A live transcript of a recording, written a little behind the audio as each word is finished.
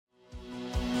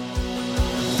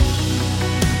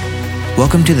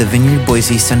Welcome to the Vineyard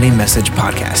Boise Sunday Message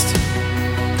Podcast.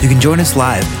 You can join us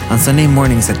live on Sunday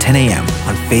mornings at 10 a.m.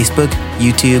 on Facebook,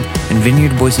 YouTube, and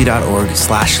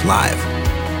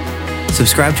vineyardboise.org/live.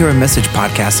 Subscribe to our message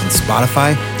podcast on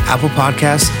Spotify, Apple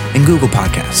Podcasts, and Google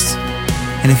Podcasts.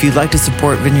 And if you'd like to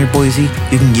support Vineyard Boise,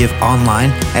 you can give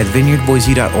online at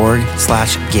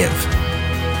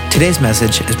vineyardboise.org/give. Today's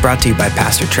message is brought to you by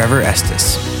Pastor Trevor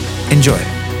Estes. Enjoy.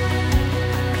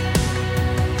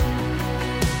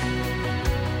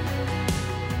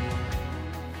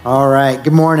 All right,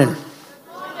 good morning.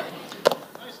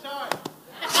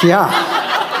 Yeah.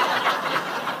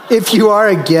 If you are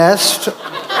a guest,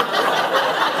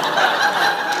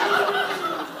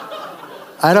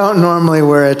 I don't normally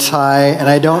wear a tie, and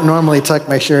I don't normally tuck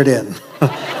my shirt in.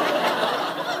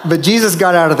 But Jesus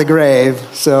got out of the grave,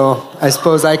 so I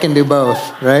suppose I can do both,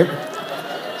 right?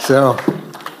 So,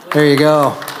 there you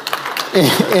go.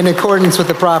 In accordance with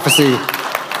the prophecy.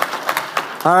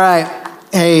 All right.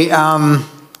 Hey,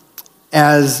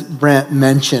 as Brent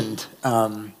mentioned,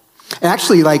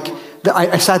 actually,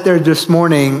 I sat there this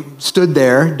morning, stood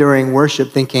there during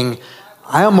worship thinking,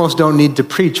 I almost don't need to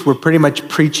preach. We're pretty much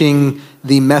preaching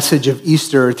the message of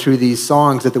Easter through these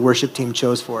songs that the worship team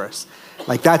chose for us.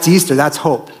 Like, that's Easter, that's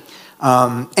hope.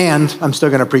 And I'm still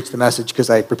going to preach the message because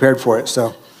I prepared for it,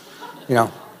 so,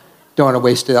 don't want to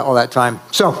waste all that time.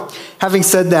 So, having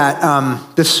said that,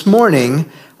 this morning,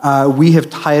 we have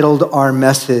titled our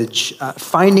message,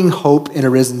 Finding Hope in a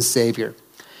Risen Savior.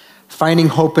 Finding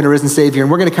Hope in a Risen Savior.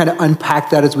 And we're going to kind of unpack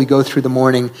that as we go through the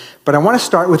morning. But I want to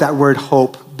start with that word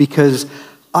hope because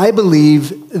I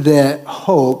believe that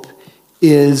hope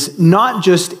is not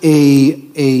just a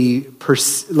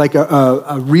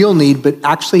real need, but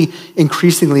actually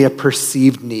increasingly a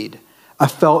perceived need, a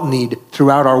felt need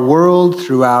throughout our world,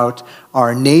 throughout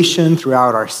our nation,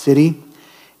 throughout our city.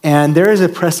 And there is a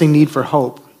pressing need for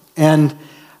hope. And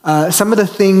some of the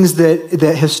things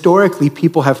that historically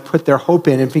people have put their hope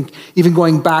in, I think even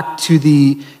going back to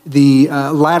the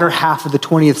latter half of the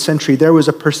 20th century, there was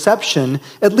a perception,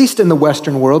 at least in the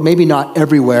Western world, maybe not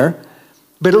everywhere,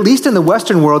 but at least in the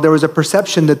Western world, there was a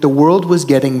perception that the world was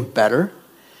getting better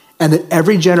and that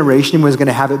every generation was going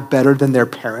to have it better than their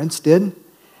parents did.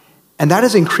 And that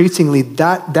is increasingly,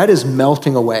 that is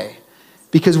melting away.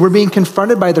 Because we're being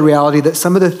confronted by the reality that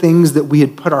some of the things that we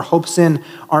had put our hopes in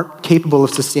aren't capable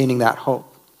of sustaining that hope.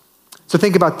 So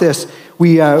think about this.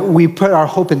 We put our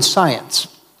hope in science,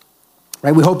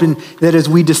 right? We hope that as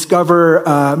we discover,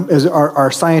 as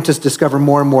our scientists discover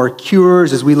more and more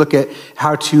cures, as we look at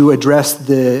how to address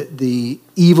the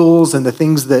evils and the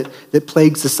things that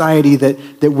plague society,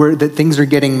 that things are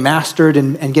getting mastered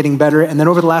and getting better. And then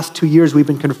over the last 2 years, we've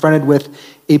been confronted with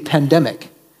a pandemic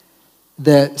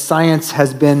that science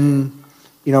has been,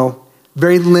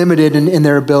 very limited in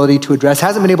their ability to address,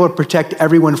 hasn't been able to protect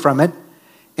everyone from it,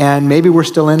 and maybe we're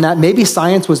still in that. Maybe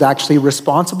science was actually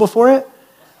responsible for it.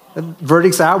 The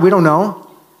verdict's out, we don't know.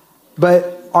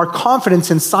 But our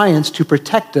confidence in science to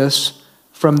protect us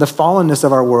from the fallenness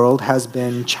of our world has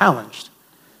been challenged.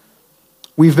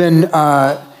 We've been,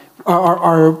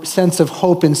 our sense of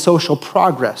hope in social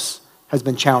progress has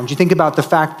been challenged. You think about the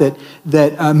fact that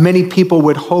many people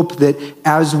would hope that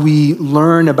as we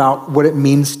learn about what it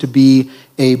means to be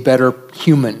a better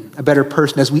human, a better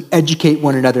person, as we educate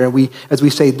one another, and as we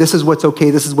say, this is what's okay,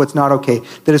 this is what's not okay,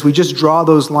 that as we just draw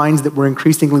those lines, that we're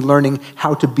increasingly learning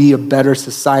how to be a better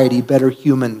society, better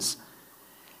humans.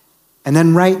 And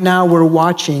then right now we're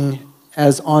watching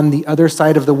as on the other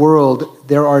side of the world,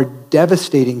 there are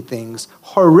devastating things,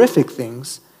 horrific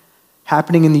things,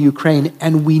 happening in the Ukraine,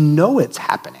 and we know it's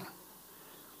happening.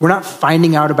 We're not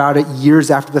finding out about it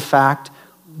years after the fact.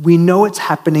 We know it's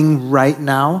happening right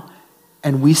now,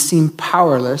 and we seem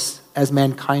powerless as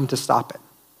mankind to stop it.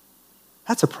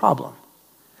 That's a problem.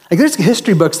 There's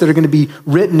history books that are going to be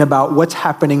written about what's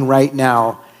happening right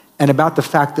now and about the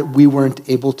fact that we weren't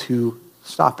able to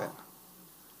stop it.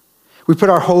 We put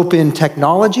our hope in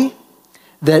technology,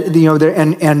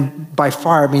 and by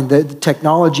far, the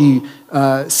technology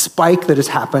spike that has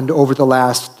happened over the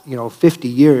last 50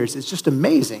 years is just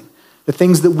amazing. The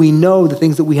things that we know, the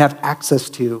things that we have access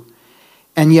to.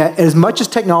 And yet, as much as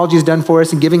technology has done for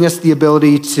us and giving us the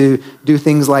ability to do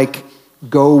things like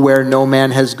go where no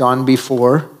man has gone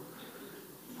before,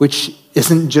 which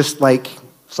isn't just like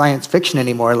science fiction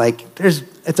anymore.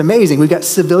 It's amazing. We've got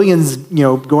civilians,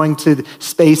 going to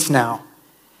space now.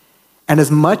 And as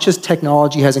much as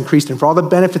technology has increased, and for all the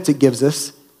benefits it gives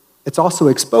us, it's also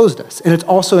exposed us. And it's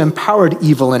also empowered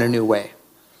evil in a new way.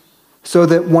 So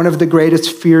that one of the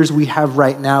greatest fears we have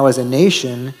right now as a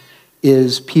nation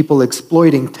is people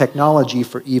exploiting technology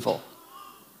for evil.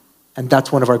 And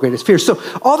that's one of our greatest fears. So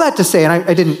all that to say, and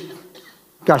I didn't,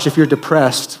 gosh, if you're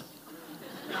depressed,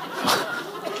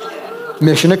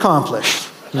 mission accomplished.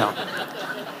 No.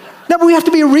 No, but we have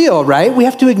to be real, right? We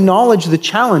have to acknowledge the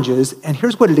challenges. And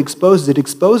here's what it exposes. It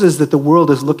exposes that the world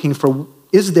is looking for,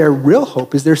 is there real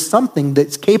hope? Is there something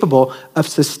that's capable of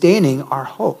sustaining our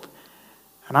hope?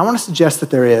 And I want to suggest that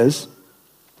there is.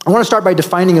 I want to start by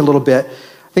defining a little bit.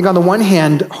 I think on the one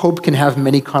hand, hope can have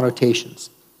many connotations.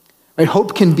 Right?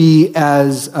 Hope can be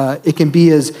as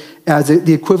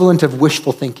the equivalent of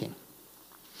wishful thinking.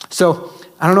 So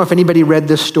I don't know if anybody read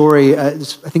this story. I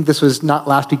think this was not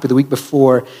last week, but the week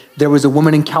before. There was a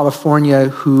woman in California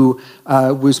who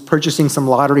was purchasing some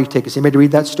lottery tickets. Anybody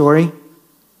read that story?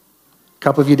 A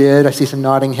couple of you did. I see some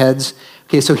nodding heads.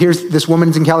 Okay, so here's this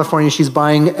woman's in California. She's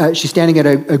standing at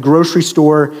a grocery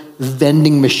store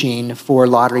vending machine for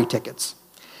lottery tickets.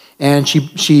 And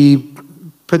she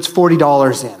puts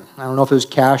 $40 in. I don't know if it was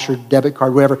cash or debit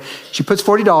card, whatever. She puts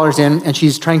 $40 in, and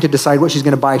she's trying to decide what she's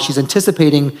going to buy. She's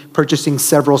anticipating purchasing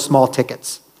several small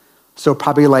tickets. So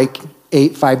probably like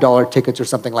 8 $5 tickets or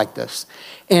something like this.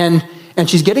 And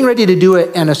she's getting ready to do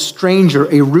it, and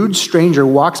a rude stranger,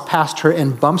 walks past her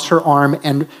and bumps her arm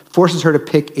and forces her to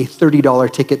pick a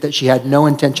 $30 ticket that she had no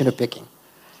intention of picking.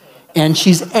 And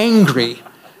she's angry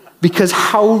because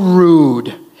how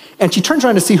rude. And she turns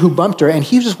around to see who bumped her, and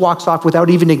he just walks off without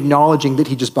even acknowledging that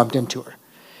he just bumped into her.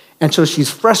 And so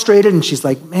she's frustrated, and she's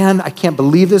like, man, I can't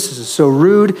believe this. This is so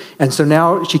rude. And so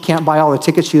now she can't buy all the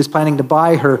tickets she was planning to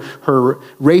buy. Her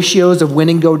ratios of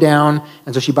winning go down,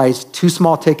 and so she buys 2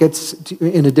 small tickets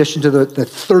in addition to the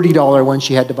 $30 one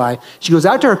she had to buy. She goes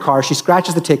out to her car, she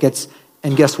scratches the tickets,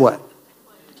 and guess what?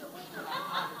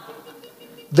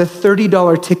 The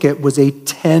 $30 ticket was a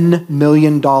 $10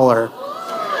 million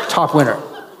top winner.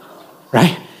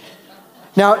 Right?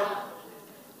 Now,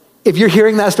 if you're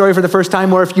hearing that story for the first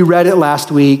time, or if you read it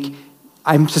last week,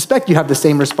 I suspect you have the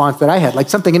same response that I had. Like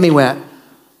something in me went,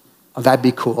 oh, that'd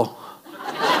be cool.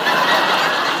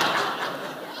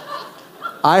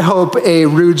 I hope a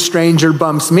rude stranger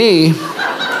bumps me.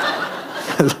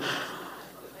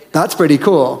 That's pretty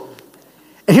cool.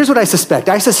 And here's what I suspect.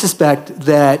 I suspect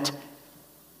that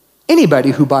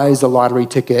anybody who buys a lottery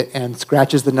ticket and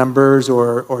scratches the numbers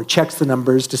or checks the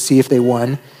numbers to see if they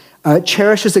won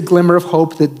cherishes a glimmer of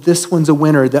hope that this one's a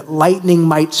winner, that lightning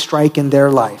might strike in their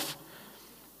life.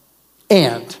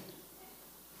 And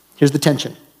here's the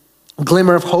tension. A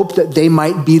glimmer of hope that they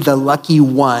might be the lucky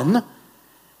one,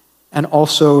 and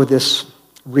also this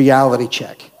reality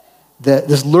check,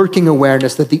 this lurking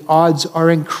awareness that the odds are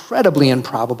incredibly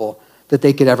improbable that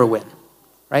they could ever win,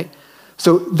 right?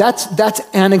 So that's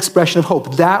an expression of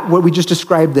hope. That, what we just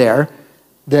described there,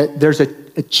 that there's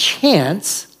a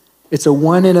chance, it's a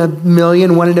 1 in a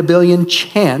million, 1 in a billion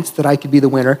chance that I could be the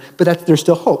winner, but there's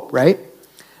still hope, right?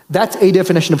 That's a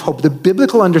definition of hope. The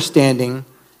biblical understanding,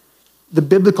 the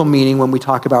biblical meaning when we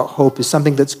talk about hope is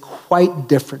something that's quite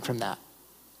different from that.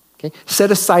 Okay?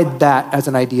 Set aside that as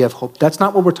an idea of hope. That's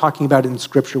not what we're talking about in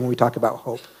Scripture when we talk about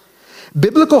hope.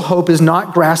 Biblical hope is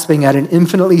not grasping at an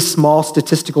infinitely small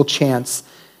statistical chance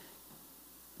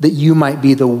that you might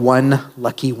be the one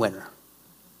lucky winner.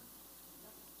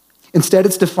 Instead,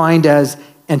 it's defined as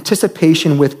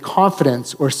anticipation with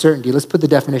confidence or certainty. Let's put the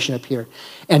definition up here.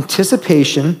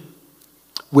 Anticipation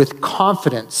with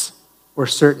confidence or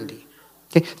certainty.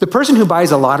 Okay? The person who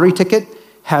buys a lottery ticket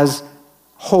has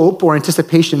hope or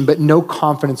anticipation, but no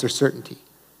confidence or certainty.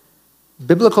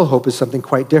 Biblical hope is something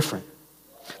quite different.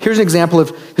 Here's an example of,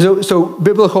 so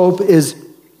biblical hope is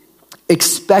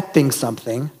expecting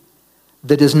something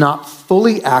that is not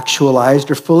fully actualized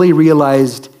or fully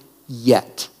realized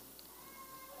yet.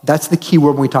 That's the key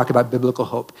word when we talk about biblical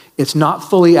hope. It's not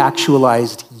fully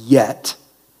actualized yet,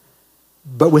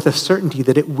 but with a certainty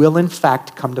that it will in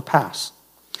fact come to pass.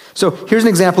 So here's an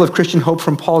example of Christian hope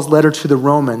from Paul's letter to the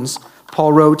Romans.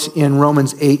 Paul wrote in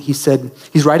Romans 8, he said,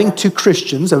 he's writing to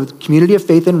Christians, a community of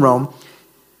faith in Rome,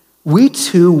 we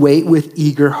too wait with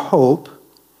eager hope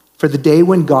for the day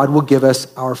when God will give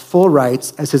us our full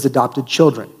rights as his adopted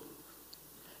children,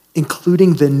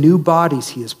 including the new bodies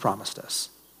he has promised us.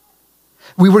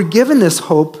 We were given this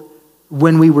hope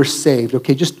when we were saved.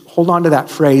 Okay, just hold on to that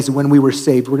phrase, when we were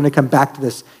saved. We're going to come back to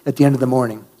this at the end of the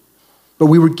morning. But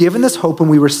we were given this hope when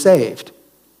we were saved.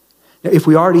 Now, if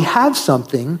we already have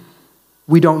something,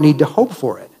 we don't need to hope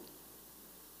for it.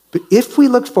 But if we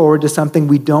look forward to something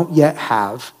we don't yet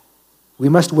have, we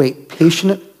must wait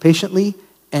patiently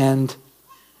and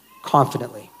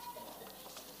confidently.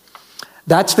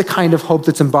 That's the kind of hope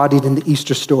that's embodied in the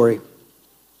Easter story.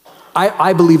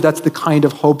 I believe that's the kind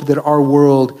of hope that our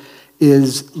world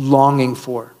is longing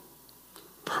for.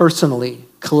 Personally,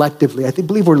 collectively. I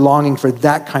believe we're longing for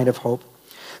that kind of hope.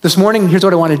 This morning, here's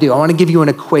what I want to do. I want to give you an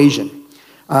equation.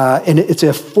 And it's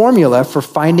a formula for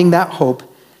finding that hope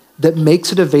that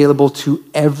makes it available to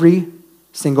every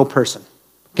single person.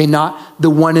 Okay, not the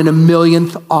 1 in a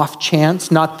millionth off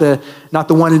chance, not the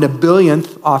 1 in a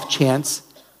billionth off chance,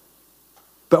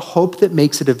 but hope that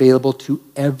makes it available to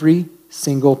every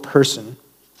single person.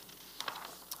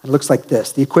 It looks like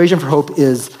this. The equation for hope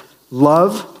is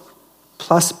love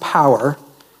plus power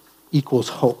equals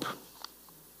hope.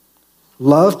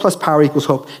 Love plus power equals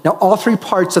hope. Now, all three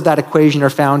parts of that equation are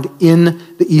found in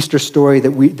the Easter story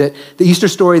the Easter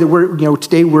story that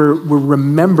today we're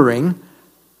remembering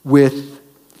with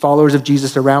followers of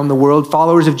Jesus around the world,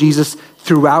 followers of Jesus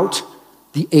throughout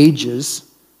the ages.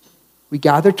 We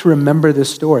gather to remember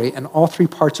this story, and all three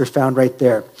parts are found right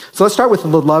there. So let's start with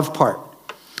the love part.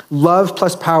 Love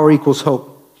plus power equals hope.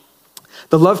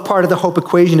 The love part of the hope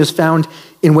equation is found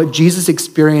in what Jesus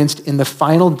experienced in the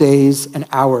final days and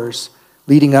hours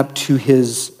leading up to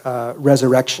his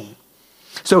resurrection.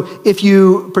 So if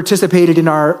you participated in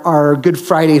our Good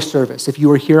Friday service, if you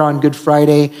were here on Good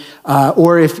Friday,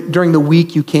 or if during the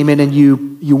week you came in and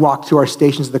you walked through our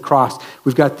Stations of the Cross,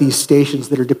 we've got these stations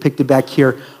that are depicted back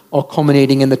here, all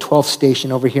culminating in the 12th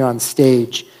station over here on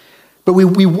stage. But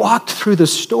we walked through the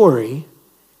story,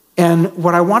 and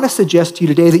what I want to suggest to you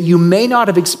today that you may not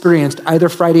have experienced either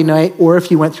Friday night or if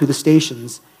you went through the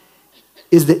stations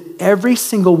is that every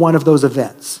single one of those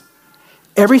events,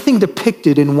 everything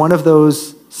depicted in one of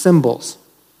those symbols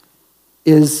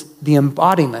is the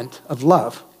embodiment of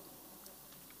love.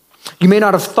 You may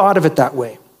not have thought of it that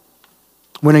way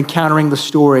when encountering the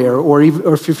story, or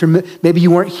if maybe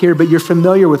you weren't here, but you're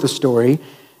familiar with the story.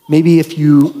 Maybe if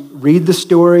you read the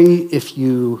story, if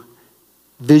you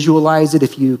visualize it,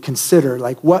 if you consider,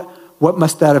 like, what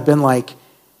must that have been like?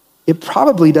 It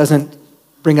probably doesn't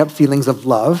bring up feelings of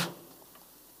love.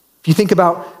 If you think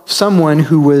about someone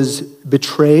who was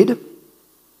betrayed,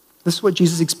 this is what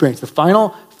Jesus experienced. The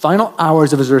final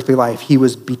hours of his earthly life, he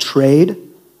was betrayed,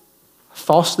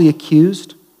 falsely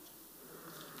accused.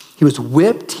 He was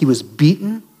whipped, he was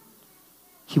beaten,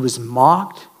 he was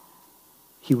mocked,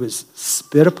 he was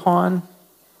spit upon,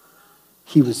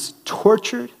 he was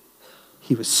tortured,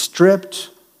 he was stripped,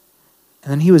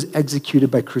 and then he was executed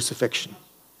by crucifixion.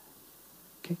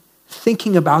 Okay?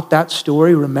 Thinking about that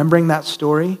story, remembering that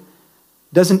story,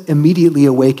 doesn't immediately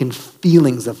awaken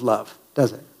feelings of love,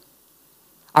 does it?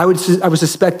 I would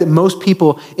suspect that most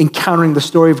people encountering the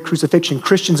story of crucifixion,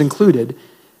 Christians included,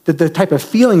 that the type of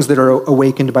feelings that are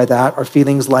awakened by that are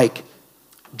feelings like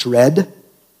dread,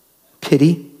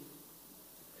 pity,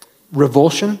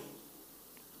 revulsion,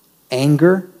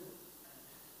 anger,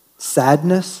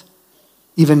 sadness,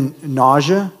 even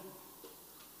nausea,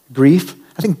 grief.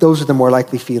 I think those are the more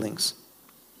likely feelings.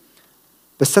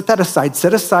 But set that aside.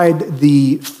 Set aside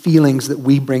the feelings that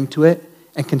we bring to it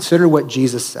and consider what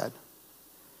Jesus said.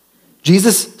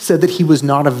 Jesus said that he was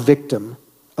not a victim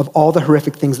of all the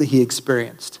horrific things that he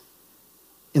experienced.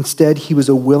 Instead, he was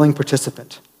a willing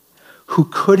participant who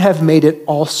could have made it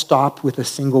all stop with a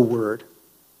single word.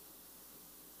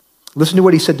 Listen to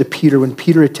what he said to Peter when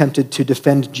Peter attempted to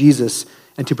defend Jesus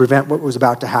and to prevent what was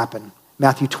about to happen.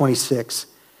 Matthew 26.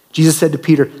 Jesus said to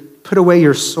Peter, "Put away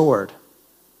your sword.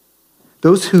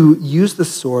 Those who use the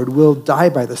sword will die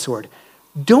by the sword.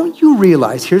 Don't you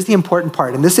realize," here's the important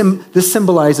part, and this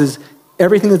symbolizes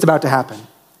everything that's about to happen.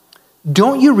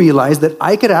 "Don't you realize that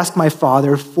I could ask my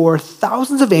Father for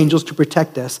thousands of angels to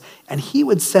protect us, and he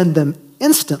would send them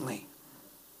instantly?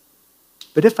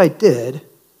 But if I did,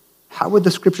 how would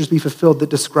the scriptures be fulfilled that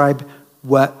describe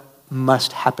what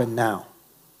must happen now?"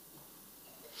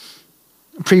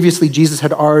 Previously, Jesus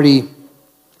had already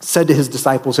said to his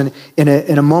disciples, and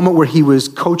in a moment where he was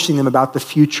coaching them about the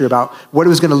future, about what it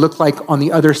was going to look like on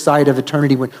the other side of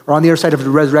eternity, or on the other side of the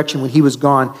resurrection when he was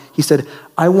gone, he said,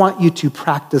 "I want you to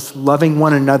practice loving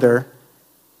one another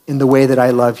in the way that I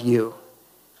love you."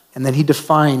 And then he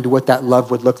defined what that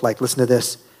love would look like. Listen to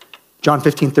this. John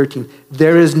 15:13.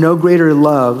 "There is no greater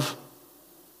love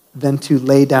than to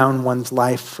lay down one's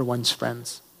life for one's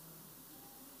friends."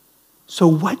 So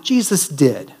what Jesus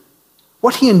did,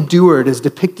 what he endured is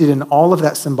depicted in all of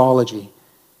that symbology.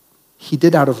 He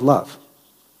did out of love.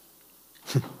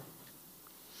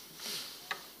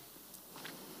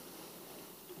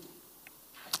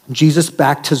 Jesus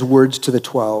backed his words to the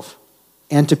 12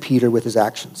 and to Peter with his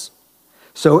actions.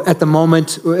 So at the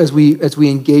moment, as we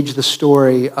engage the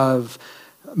story of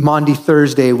Maundy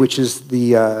Thursday, which is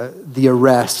the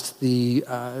arrest, the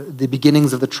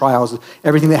beginnings of the trials,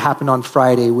 everything that happened on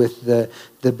Friday with the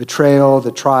betrayal,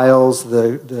 the trials,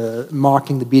 the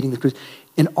mocking, the beating, the crucifixion.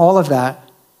 In all of that,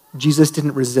 Jesus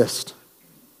didn't resist.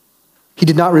 He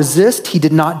did not resist. He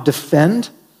did not defend.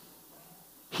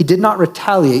 He did not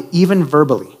retaliate, even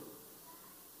verbally.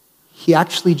 He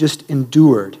actually just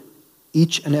endured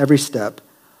each and every step,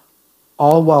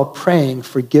 all while praying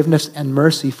forgiveness and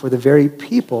mercy for the very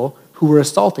people who were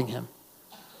assaulting him.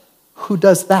 Who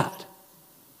does that?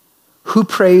 Who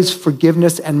prays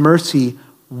forgiveness and mercy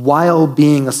while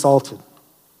being assaulted?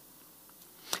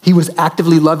 He was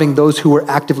actively loving those who were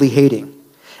actively hating.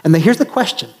 And then here's the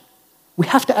question. We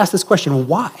have to ask this question,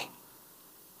 why?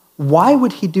 Why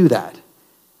would he do that?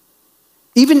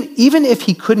 Even if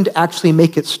he couldn't actually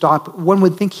make it stop, one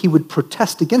would think he would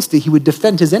protest against it. He would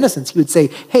defend his innocence. He would say,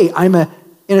 hey, I'm an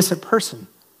innocent person.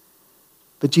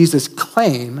 But Jesus'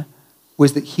 claim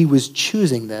was that he was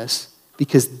choosing this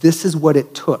because this is what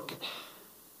it took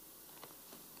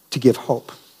to give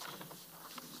hope.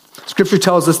 Scripture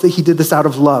tells us that he did this out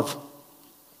of love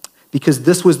because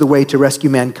this was the way to rescue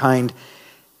mankind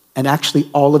and actually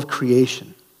all of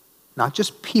creation. Not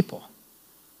just people,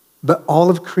 but all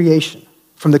of creation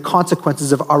from the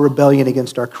consequences of our rebellion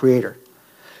against our Creator.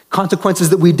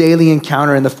 Consequences that we daily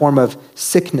encounter in the form of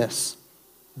sickness,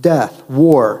 death,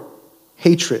 war,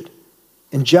 hatred,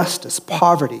 injustice,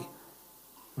 poverty,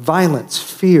 violence,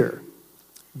 fear,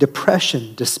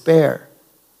 depression, despair,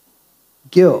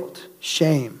 guilt,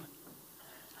 shame,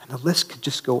 and the list could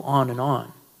just go on and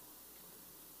on.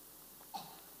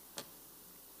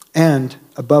 And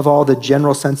above all, the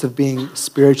general sense of being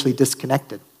spiritually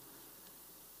disconnected.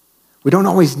 We don't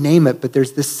always name it, but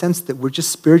there's this sense that we're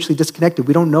just spiritually disconnected.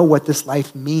 We don't know what this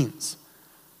life means.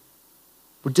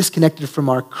 We're disconnected from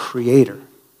our Creator,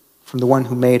 from the one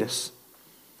who made us.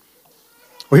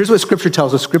 Well, here's what Scripture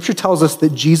tells us. Scripture tells us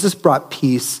that Jesus brought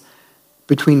peace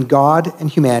between God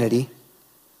and humanity,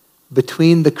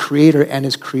 between the Creator and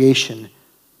his creation,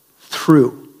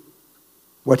 through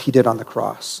what he did on the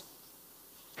cross.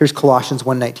 Here's Colossians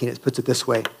 1:19. It puts it this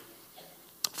way.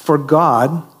 For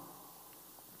God,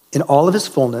 in all of his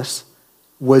fullness,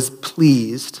 was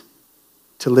pleased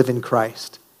to live in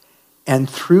Christ. And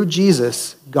through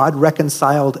Jesus, God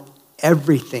reconciled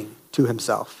everything to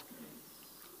himself.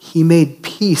 He made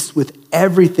peace with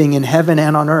everything in heaven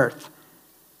and on earth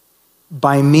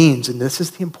by means, and this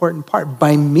is the important part,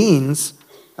 by means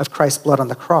of Christ's blood on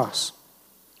the cross.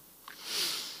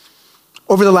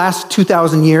 Over the last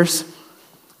 2,000 years,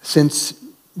 since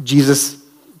Jesus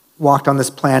walked on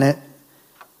this planet,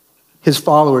 his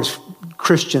followers,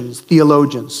 Christians,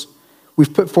 theologians,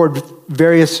 we've put forward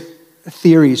various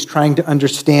theories trying to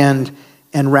understand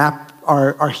and wrap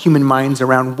our human minds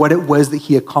around what it was that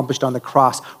he accomplished on the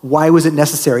cross. Why was it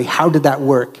necessary? How did that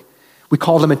work? We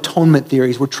call them atonement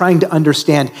theories. We're trying to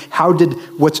understand how did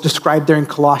what's described there in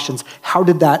Colossians, how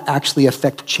did that actually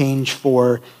affect change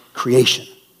for creation?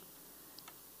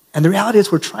 And the reality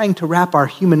is we're trying to wrap our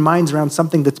human minds around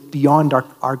something that's beyond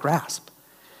our grasp.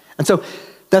 And so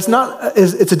that's not,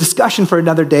 it's a discussion for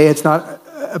another day. It's not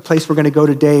a place we're going to go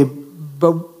today.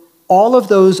 But all of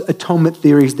those atonement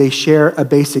theories, they share a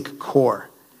basic core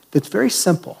that's very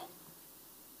simple.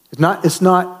 It's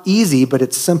not easy, but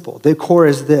it's simple. The core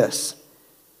is this.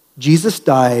 Jesus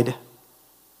died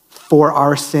for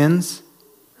our sins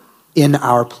in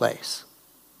our place.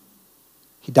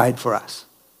 He died for us.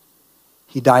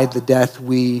 He died the death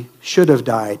we should have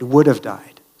died, would have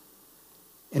died,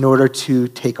 in order to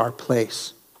take our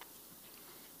place.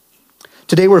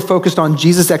 Today we're focused on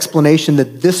Jesus' explanation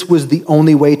that this was the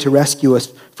only way to rescue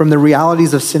us from the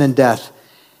realities of sin and death,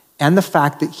 and the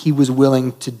fact that he was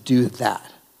willing to do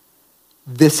that.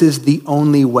 This is the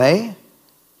only way,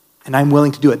 and I'm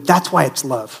willing to do it. That's why it's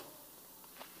love.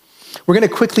 We're going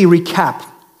to quickly recap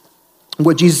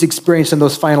what Jesus experienced in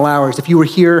those final hours. If you were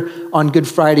here on Good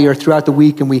Friday or throughout the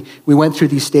week and we went through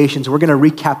these stations, we're going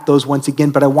to recap those once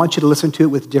again, but I want you to listen to it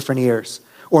with different ears.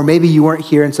 Or maybe you weren't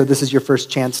here, and so this is your first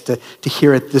chance to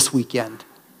hear it this weekend.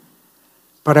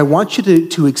 But I want you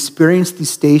to experience these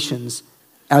stations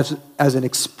as an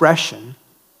expression,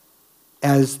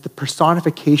 as the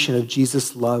personification of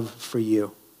Jesus' love for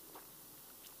you.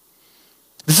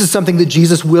 This is something that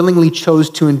Jesus willingly chose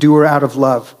to endure out of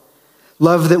love.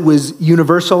 Love that was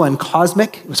universal and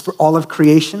cosmic. It was for all of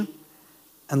creation.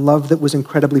 And love that was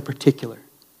incredibly particular.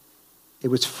 It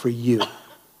was for you.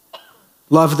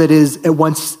 Love that is at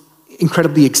once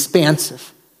incredibly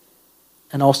expansive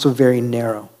and also very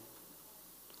narrow.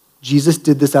 Jesus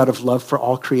did this out of love for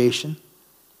all creation,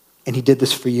 and he did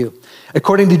this for you.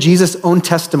 According to Jesus' own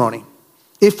testimony,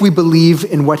 if we believe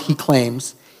in what he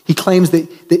claims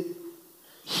that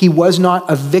he was not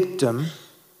a victim,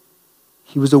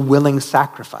 he was a willing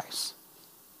sacrifice.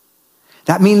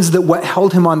 That means that what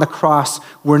held him on the cross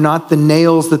were not the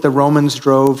nails that the Romans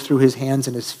drove through his hands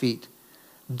and his feet.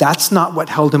 That's not what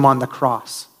held him on the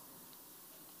cross.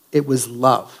 It was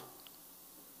love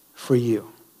for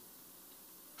you,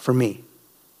 for me.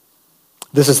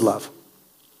 This is love.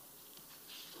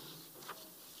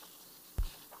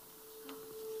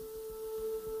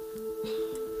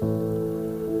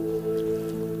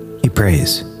 He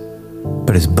prays,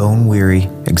 but his bone-weary,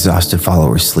 exhausted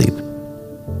followers sleep.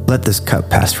 Let this cup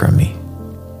pass from me.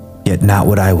 Yet not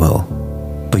what I will,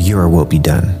 but your will be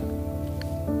done.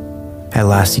 At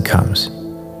last he comes.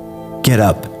 Get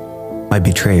up, my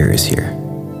betrayer is here.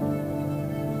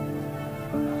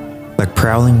 Like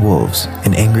prowling wolves,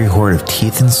 an angry horde of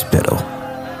teeth and spittle.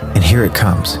 And here it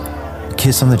comes, a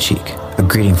kiss on the cheek, a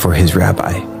greeting for his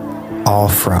rabbi. All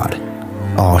fraud,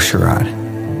 all charade.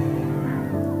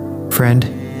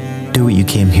 Friend, do what you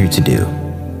came here to do.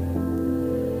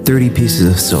 30 pieces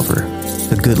of silver,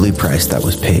 a goodly price that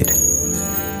was paid.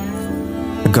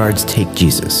 The guards take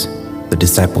Jesus, the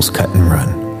disciples cut and run.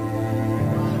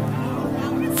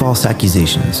 False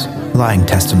accusations, lying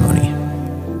testimony.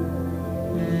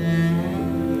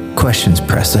 Questions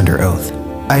pressed under oath.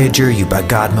 I adjure you by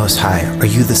God Most High, are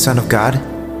you the Son of God?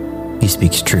 He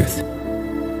speaks truth.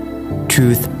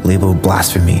 Truth labeled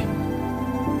blasphemy.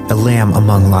 A lamb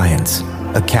among lions,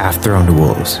 a calf thrown to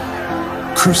wolves.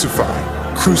 Crucify,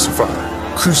 crucify,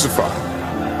 crucify.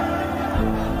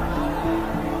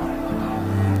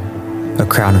 A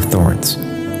crown of thorns,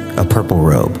 a purple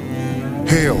robe.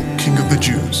 Hail, King of the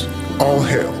Jews, all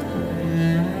hail.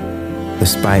 The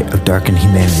spite of darkened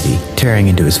humanity tearing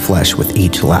into his flesh with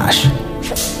each lash.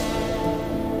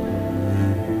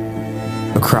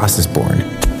 A cross is born,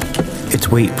 its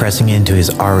weight pressing into his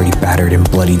already battered and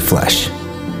bloodied flesh.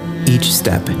 Each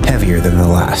step heavier than the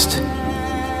last.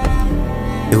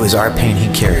 It was our pain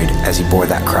he carried as he bore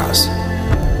that cross.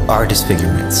 Our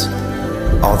disfigurements.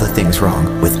 All the things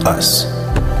wrong with us.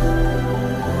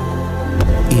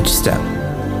 Each step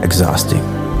exhausting.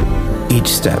 Each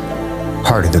step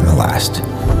harder than the last.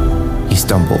 He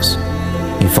stumbles.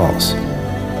 He falls.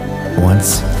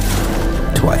 Once.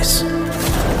 Twice.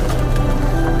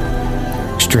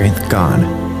 Strength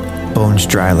gone. Bones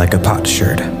dry like a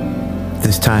potsherd.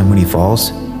 This time when he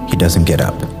falls, he doesn't get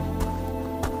up.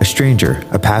 A stranger,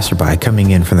 a passerby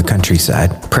coming in from the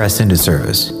countryside, pressed into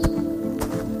service.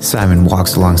 Simon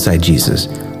walks alongside Jesus,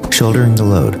 shouldering the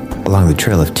load along the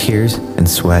trail of tears and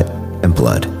sweat and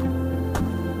blood.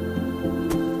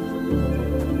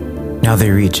 Now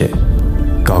they reach it.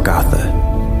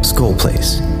 Golgotha, Skull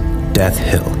Place, Death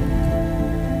Hill.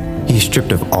 He is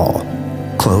stripped of all,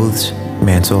 clothes,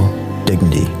 mantle,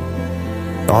 dignity.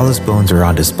 All his bones are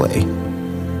on display.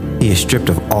 He is stripped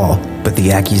of all but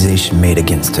the accusation made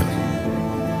against him.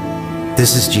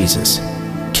 This is Jesus,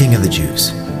 King of the Jews.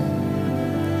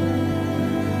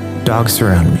 Dogs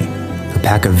surround me. A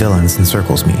pack of villains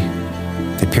encircles me.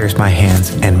 They pierce my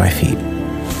hands and my feet.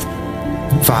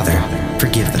 Father,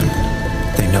 forgive them.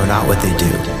 They know not what they do.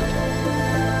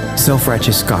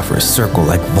 Self-righteous scoffers circle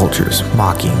like vultures,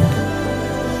 mocking.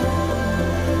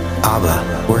 Abba,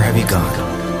 where have you gone?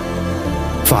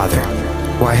 Father,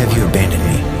 why have you abandoned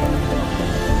me?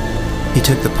 He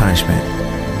took the punishment,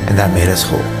 and that made us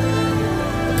whole.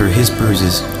 Through his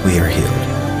bruises, we are healed.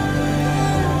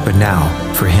 But now,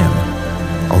 for him,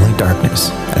 only darkness,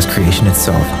 as creation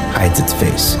itself hides its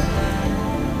face.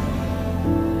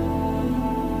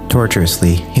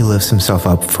 Torturously, he lifts himself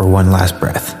up for one last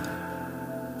breath.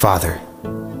 Father,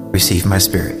 receive my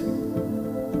spirit.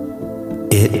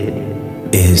 It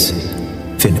is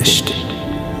finished.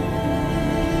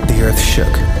 The earth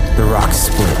shook, the rocks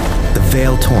split, the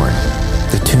veil torn,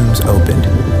 the tombs opened.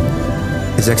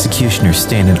 His executioners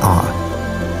stand in awe.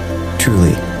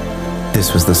 Truly,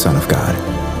 this was the Son of God.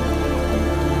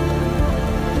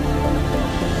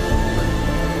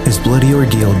 His bloody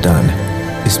ordeal done,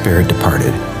 his spirit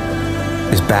departed.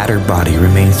 His battered body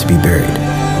remains to be buried.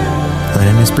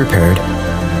 Linen is prepared,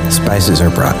 spices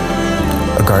are brought.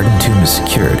 A garden tomb is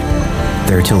secured,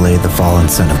 there to lay the fallen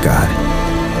Son of God.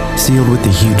 Sealed with a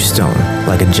huge stone,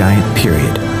 like a giant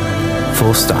period.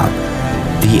 Full stop.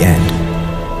 The end.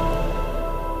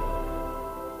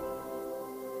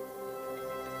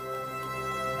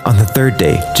 On the third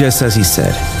day, just as he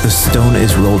said, the stone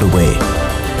is rolled away.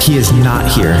 He is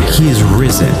not here. He is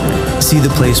risen. See the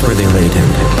place where they laid him.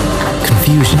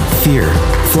 Confusion, fear,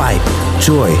 flight,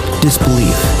 joy,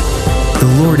 disbelief.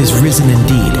 The Lord is risen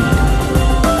indeed.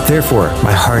 Therefore,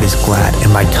 my heart is glad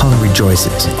and my tongue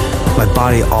rejoices. My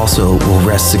body also will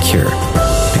rest secure,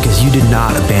 because you did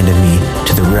not abandon me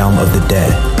to the realm of the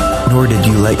dead, nor did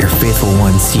you let your faithful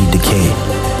one see decay.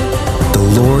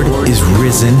 The Lord is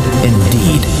risen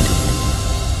indeed.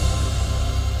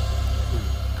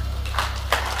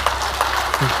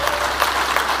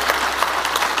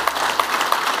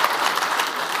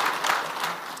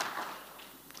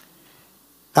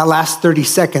 That last 30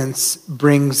 seconds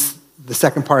brings the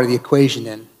second part of the equation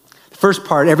in. The first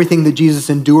part, everything that Jesus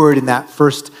endured in that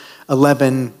first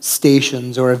 11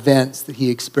 stations or events that he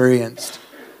experienced,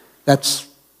 that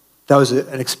was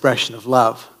an expression of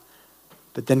love.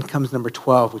 But then comes number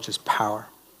 12, which is power.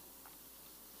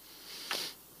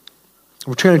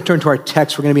 We're trying to turn to our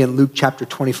text. We're going to be in Luke chapter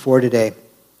 24 today.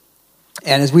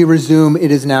 And as we resume,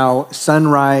 it is now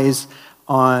sunrise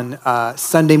on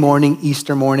Sunday morning,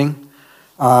 Easter morning.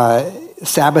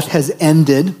 Sabbath has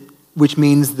ended, which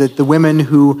means that the women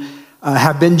who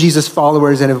have been Jesus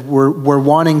followers and were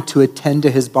wanting to attend to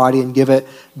his body and give it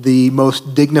the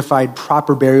most dignified,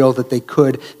 proper burial that they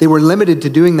could, they were limited to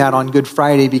doing that on Good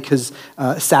Friday because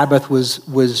Sabbath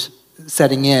was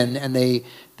setting in, and they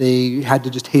had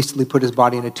to just hastily put his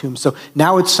body in a tomb. So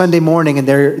now it's Sunday morning, and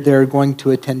they're going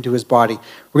to attend to his body.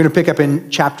 We're going to pick up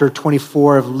in chapter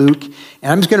 24 of Luke,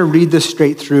 and I'm just going to read this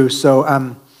straight through.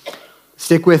 So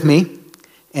stick with me,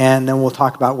 and then we'll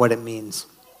talk about what it means.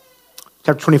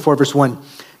 Chapter 24, verse 1.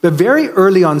 But very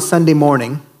early on Sunday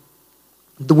morning,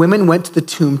 the women went to the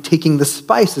tomb taking the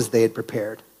spices they had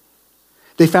prepared.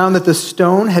 They found that the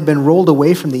stone had been rolled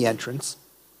away from the entrance,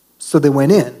 so they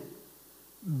went in.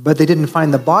 But they didn't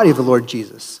find the body of the Lord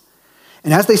Jesus.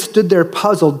 And as they stood there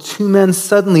puzzled, two men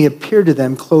suddenly appeared to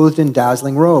them clothed in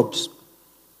dazzling robes.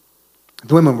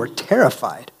 The women were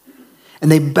terrified,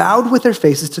 and they bowed with their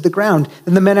faces to the ground.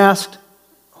 Then the men asked,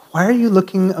 "Why are you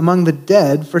looking among the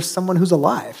dead for someone who's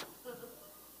alive?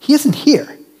 He isn't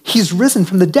here. He's risen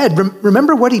from the dead.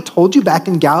 Remember what he told you back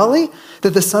in Galilee?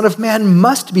 That the Son of Man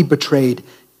must be betrayed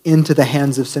into the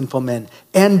hands of sinful men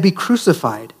and be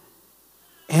crucified,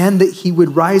 and that he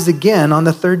would rise again on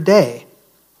the third day."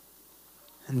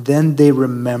 And then they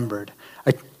remembered.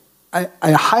 I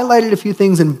highlighted a few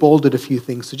things and bolded a few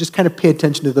things, so just kind of pay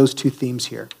attention to those two themes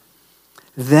here.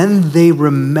 Then they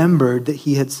remembered that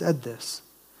he had said this.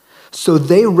 So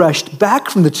they rushed back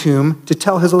from the tomb to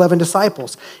tell his 11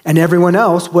 disciples and everyone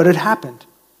else what had happened.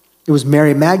 It was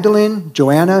Mary Magdalene,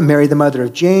 Joanna, Mary the mother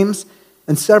of James,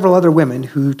 and several other women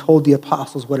who told the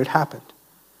apostles what had happened.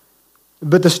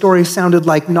 But the story sounded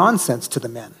like nonsense to the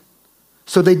men,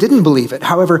 so they didn't believe it.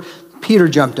 However, Peter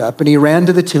jumped up and he ran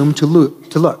to the tomb to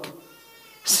look.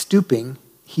 Stooping,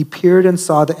 he peered and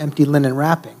saw the empty linen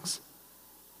wrappings.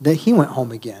 Then he went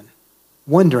home again,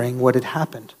 wondering what had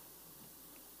happened.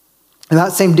 And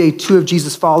that same day, two of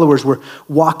Jesus' followers were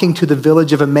walking to the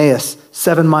village of Emmaus,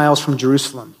 7 miles from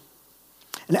Jerusalem.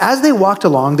 And as they walked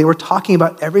along, they were talking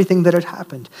about everything that had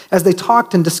happened. As they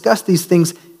talked and discussed these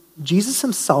things, Jesus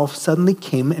himself suddenly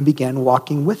came and began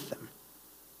walking with them.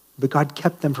 But God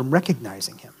kept them from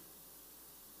recognizing him.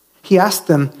 He asked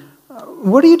them,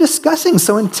 "What are you discussing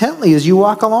so intently as you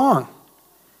walk along?"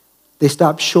 They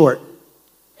stopped short,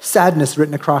 sadness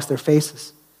written across their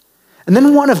faces. And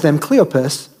then one of them,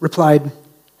 Cleopas, replied,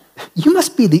 "You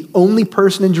must be the only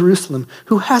person in Jerusalem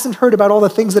who hasn't heard about all the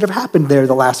things that have happened there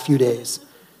the last few days."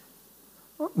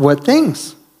 "What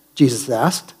things?" Jesus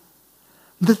asked.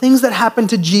 "The things that happened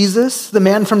to Jesus, the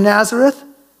man from Nazareth,"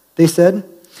 they said.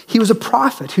 "He was a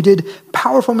prophet who did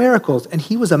powerful miracles, and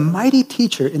he was a mighty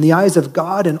teacher in the eyes of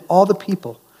God and all the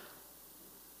people.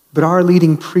 But our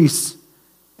leading priests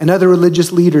and other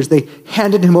religious leaders, they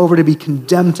handed him over to be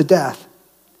condemned to death,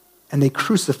 and they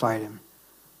crucified him.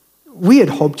 We had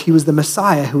hoped he was the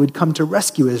Messiah who would come to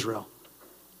rescue Israel.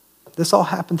 This all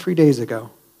happened 3 days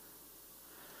ago."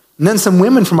 And then some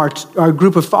women from our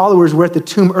group of followers were at the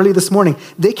tomb early this morning.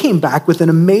 They came back with an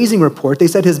amazing report. They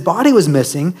said his body was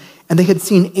missing, and they had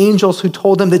seen angels who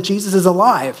told them that Jesus is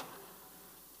alive.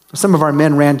 Some of our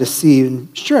men ran to see, and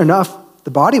sure enough,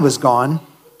 the body was gone,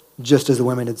 just as the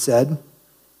women had said.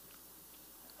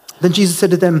 Then Jesus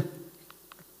said to them,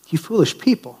 "You foolish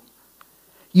people,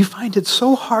 you find it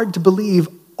so hard to believe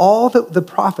all that the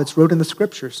prophets wrote in the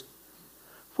scriptures.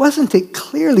 Wasn't it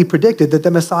clearly predicted that the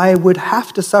Messiah would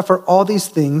have to suffer all these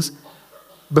things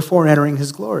before entering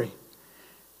his glory?"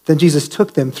 Then Jesus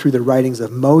took them through the writings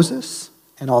of Moses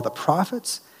and all the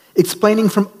prophets, explaining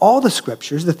from all the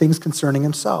scriptures the things concerning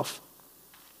himself.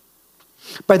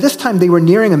 By this time they were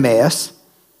nearing Emmaus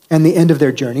and the end of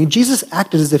their journey. Jesus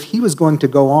acted as if he was going to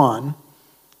go on,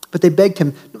 but they begged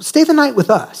him, "Stay the night with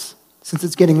us, since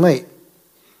it's getting late."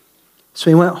 So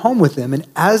he went home with them, and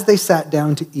as they sat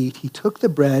down to eat, he took the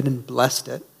bread and blessed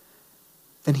it.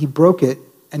 Then he broke it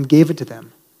and gave it to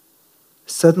them.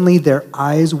 Suddenly their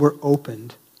eyes were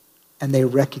opened, and they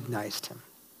recognized him.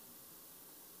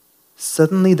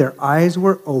 Suddenly their eyes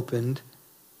were opened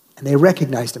and they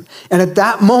recognized him. And at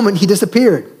that moment he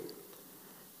disappeared.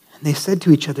 And they said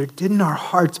to each other, "Didn't our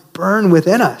hearts burn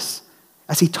within us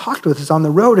as he talked with us on the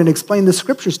road and explained the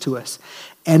scriptures to us?"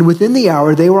 And within the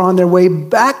hour, they were on their way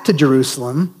back to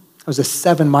Jerusalem. It was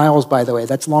 7 miles, by the way.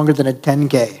 That's longer than a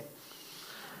 10K.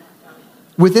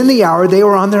 Within the hour, they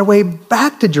were on their way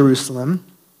back to Jerusalem.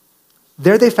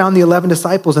 There they found the 11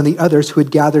 disciples and the others who had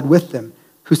gathered with them,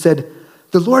 who said,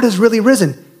 "The Lord has really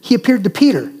risen. He appeared to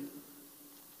Peter."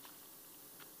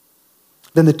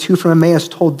 Then the two from Emmaus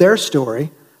told their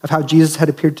story of how Jesus had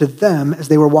appeared to them as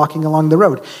they were walking along the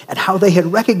road, and how they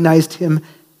had recognized him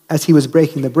as he was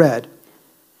breaking the bread.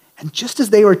 And just as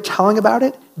they were telling about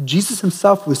it, Jesus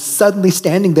himself was suddenly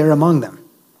standing there among them.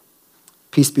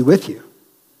 "Peace be with you,"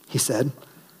 he said.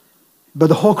 But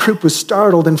the whole group was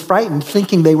startled and frightened,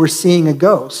 thinking they were seeing a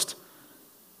ghost.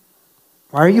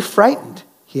 "Why are you frightened?"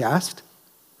 he asked.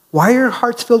 "Why are your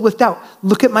hearts filled with doubt?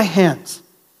 Look at my hands.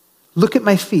 Look at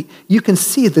my feet. You can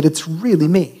see that it's really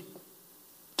me.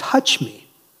 Touch me.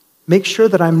 Make sure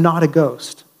that I'm not a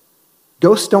ghost.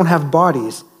 Ghosts don't have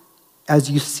bodies, as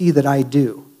you see that I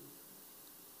do."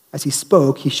 As he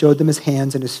spoke, he showed them his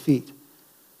hands and his feet.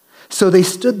 So they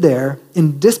stood there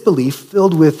in disbelief,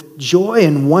 filled with joy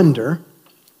and wonder.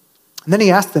 And then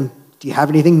he asked them, "Do you have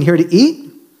anything here to eat?"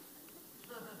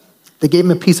 They gave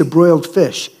him a piece of broiled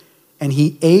fish, and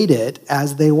he ate it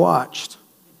as they watched.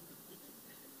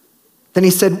 Then he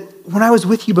said, "When I was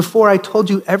with you before, I told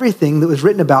you everything that was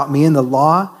written about me in the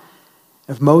law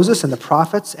of Moses and the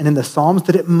prophets and in the Psalms,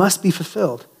 that it must be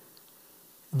fulfilled."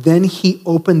 Then he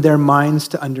opened their minds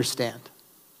to understand.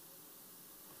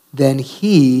 Then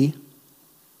he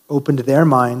opened their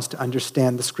minds to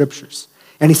understand the scriptures.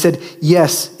 And he said,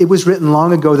 "Yes, it was written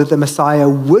long ago that the Messiah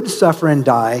would suffer and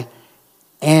die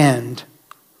and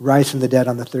rise from the dead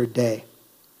on the third day.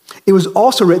 It was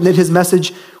also written that his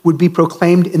message would be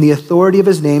proclaimed in the authority of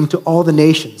his name to all the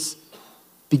nations,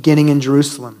 beginning in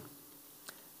Jerusalem.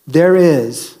 There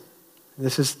is,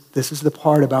 this is the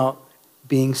part about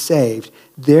being saved,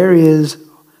 there is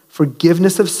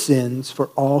forgiveness of sins for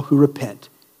all who repent.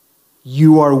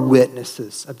 You are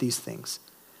witnesses of these things.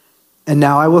 And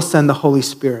now I will send the Holy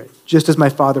Spirit, just as my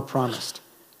Father promised.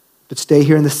 But stay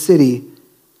here in the city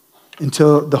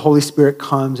until the Holy Spirit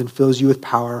comes and fills you with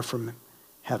power from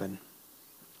heaven."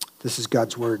 This is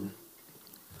God's word.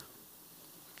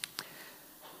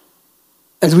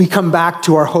 As we come back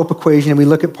to our hope equation and we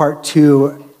look at part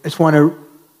 2, I just want to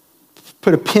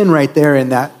put a pin right there in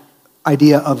that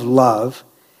idea of love.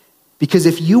 Because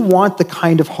if you want the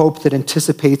kind of hope that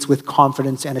anticipates with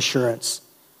confidence and assurance,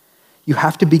 you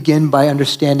have to begin by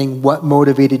understanding what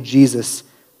motivated Jesus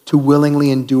to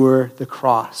willingly endure the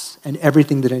cross and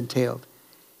everything that it entailed.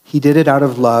 He did it out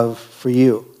of love for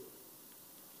you.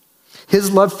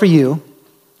 His love for you,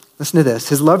 listen to this,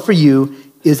 his love for you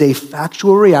is a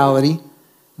factual reality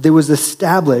that was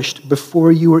established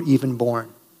before you were even born.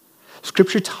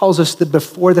 Scripture tells us that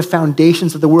before the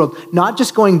foundations of the world, not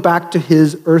just going back to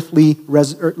his earthly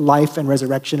life and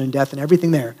resurrection and death and everything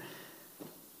there,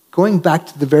 going back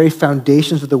to the very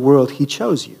foundations of the world, he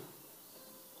chose you.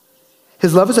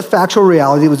 His love is a factual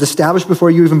reality. It was established before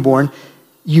you were even born.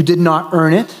 You did not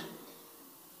earn it.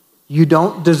 You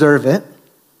don't deserve it.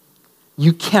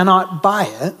 You cannot buy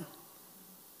it.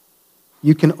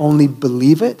 You can only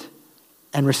believe it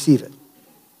and receive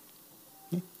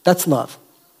it. That's love.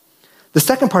 The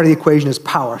second part of the equation is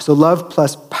power. So love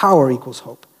plus power equals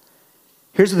hope.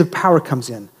 Here's where the power comes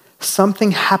in.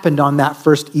 Something happened on that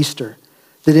first Easter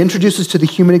that introduces to the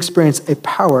human experience a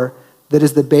power that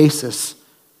is the basis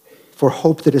for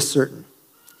hope that is certain.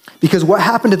 Because what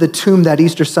happened to the tomb that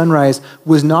Easter sunrise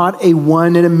was not a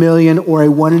 1 in a million or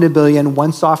a 1 in a billion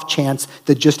once-off chance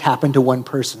that just happened to one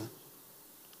person.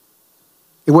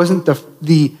 It wasn't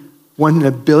the 1 in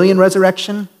a billion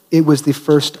resurrection. It was the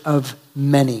first of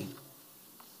many.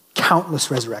 Countless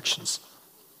resurrections.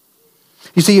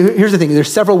 You see, here's the thing.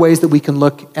 There's several ways that we can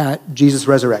look at Jesus'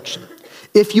 resurrection.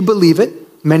 If you believe it,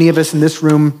 many of us in this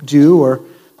room do, or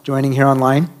joining here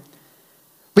online,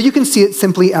 but you can see it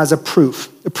simply as a proof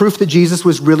that Jesus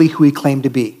was really who he claimed to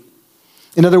be.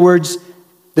 In other words,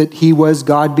 that he was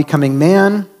God becoming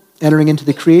man, entering into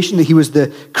the creation, that he was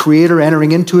the creator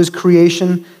entering into his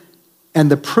creation,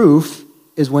 and the proof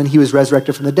is when he was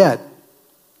resurrected from the dead.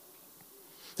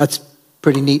 That's a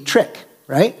pretty neat trick,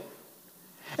 right?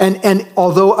 And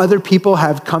although other people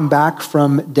have come back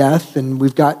from death, and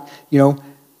we've got,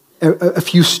 a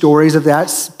few stories of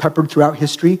that peppered throughout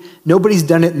history, nobody's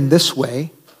done it in this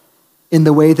way, in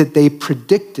the way that they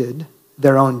predicted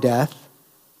their own death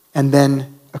and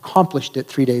then accomplished it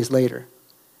 3 days later.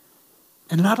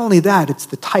 And not only that, it's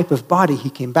the type of body he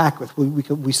came back with.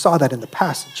 We saw that in the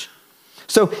passage.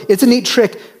 So it's a neat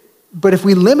trick, but if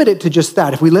we limit it to just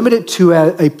that, if we limit it to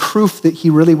a proof that he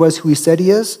really was who he said he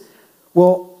is,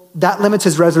 well, that limits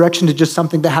his resurrection to just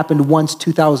something that happened once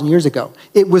 2,000 years ago.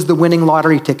 It was the winning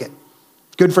lottery ticket.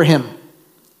 Good for him.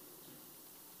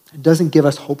 It doesn't give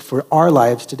us hope for our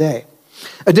lives today.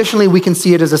 Additionally, we can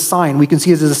see it as a sign. We can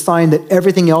see it as a sign that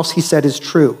everything else he said is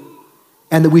true,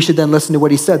 and that we should then listen to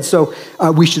what he said. So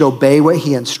we should obey what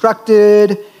he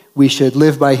instructed. We should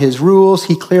live by his rules.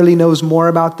 He clearly knows more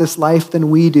about this life than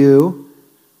we do.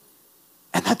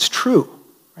 And that's true.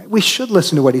 Right? We should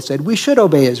listen to what he said. We should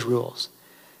obey his rules.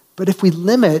 But if we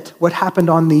limit what happened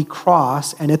on the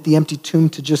cross and at the empty tomb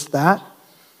to just that,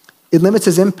 it limits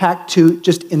his impact to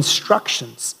just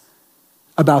instructions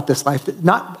about this life.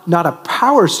 Not a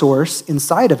power source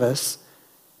inside of us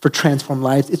for transformed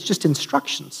lives. It's just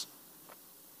instructions.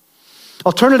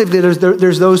 Alternatively,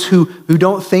 there's those who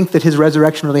don't think that his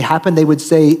resurrection really happened. They would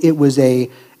say it was a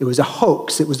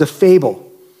hoax. It was a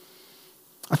fable.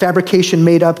 A fabrication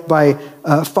made up by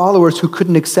followers who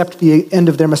couldn't accept the end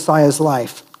of their Messiah's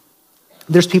life.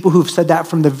 There's people who've said that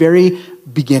from the very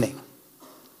beginning.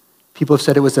 People have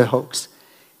said it was a hoax.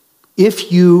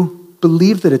 If you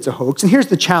believe that it's a hoax, and here's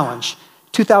the challenge,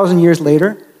 2,000 years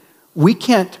later, we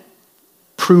can't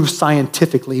prove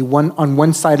scientifically on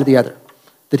one side or the other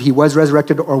that he was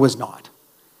resurrected or was not.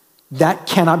 That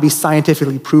cannot be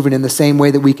scientifically proven in the same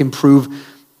way that we can prove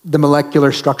the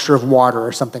molecular structure of water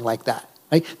or something like that.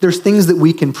 Right? There's things that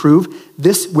we can prove.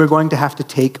 This we're going to have to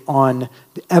take on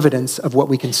the evidence of what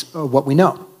we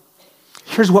know.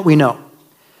 Here's what we know.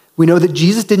 We know that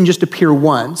Jesus didn't just appear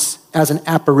once as an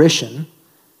apparition.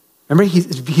 Remember,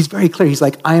 he's very clear. He's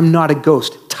like, I am not a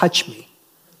ghost. Touch me.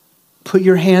 Put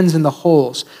your hands in the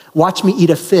holes. Watch me eat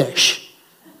a fish.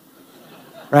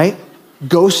 Right?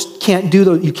 Ghosts can't do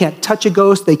those. You can't touch a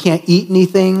ghost. They can't eat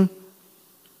anything.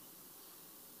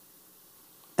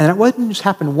 And it wouldn't just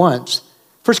happen once.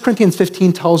 1 Corinthians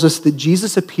 15 tells us that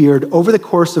Jesus appeared over the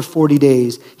course of 40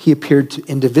 days. He appeared to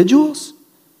individuals.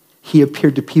 He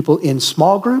appeared to people in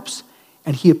small groups.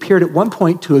 And he appeared at one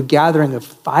point to a gathering of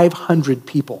 500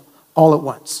 people all at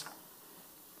once.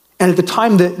 And at the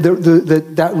time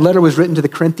that letter was written to the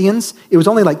Corinthians, it was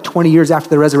only like 20 years after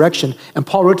the resurrection. And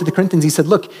Paul wrote to the Corinthians, he said,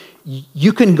 look,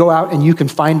 you can go out and you can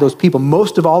find those people.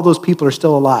 Most of all those people are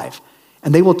still alive.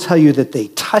 And they will tell you that they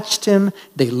touched him,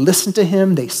 they listened to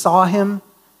him, they saw him,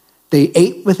 they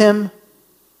ate with him.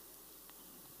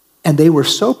 And they were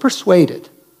so persuaded,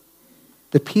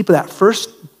 the people, that first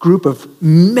group of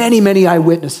many, many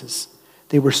eyewitnesses,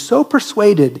 they were so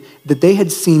persuaded that they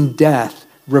had seen death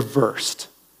reversed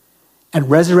and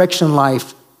resurrection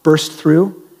life burst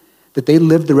through, that they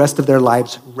lived the rest of their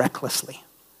lives recklessly.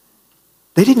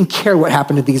 They didn't care what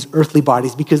happened to these earthly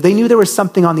bodies because they knew there was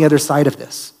something on the other side of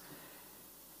this.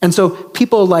 And so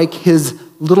people like his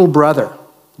little brother,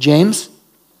 James,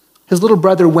 his little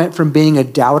brother went from being a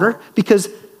doubter, because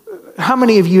how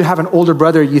many of you have an older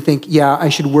brother you think, yeah, I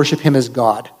should worship him as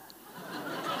God?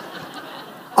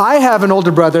 I have an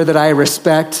older brother that I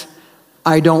respect.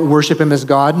 I don't worship him as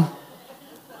God.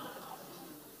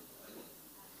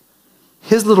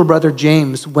 His little brother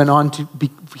James went on to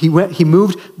be, he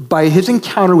moved by his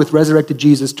encounter with resurrected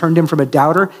Jesus, turned him from a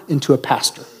doubter into a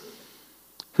pastor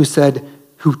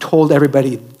who told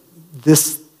everybody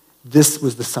this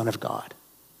was the Son of God.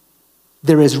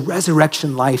 There is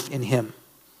resurrection life in him.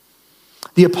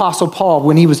 The Apostle Paul,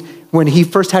 when he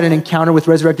first had an encounter with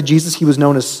resurrected Jesus, he was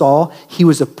known as Saul. He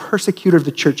was a persecutor of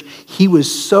the church. He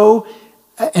was so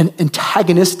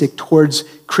antagonistic towards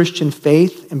Christian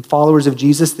faith and followers of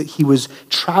Jesus that he was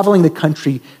traveling the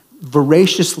country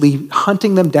voraciously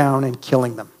hunting them down and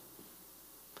killing them.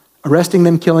 Arresting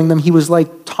them, killing them. He was like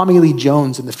Tommy Lee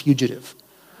Jones in The Fugitive.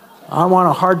 I want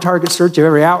a hard target search of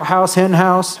every outhouse, hen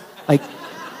house. Like,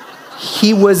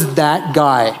 he was that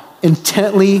guy,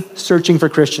 intently searching for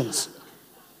Christians.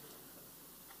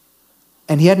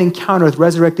 And he had an encounter with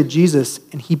resurrected Jesus,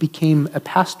 and he became a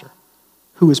pastor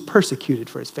who was persecuted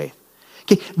for his faith.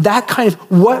 Okay, that kind of,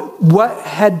 what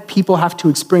had people have to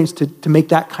experience to make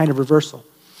that kind of reversal?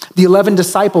 The 11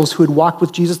 disciples who had walked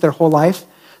with Jesus their whole life,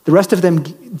 the rest of them,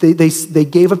 they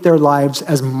gave up their lives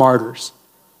as martyrs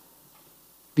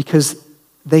because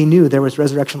they knew there was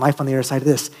resurrection life on the other side of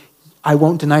this. I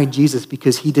won't deny Jesus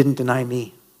because he didn't deny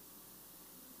me.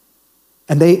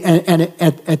 And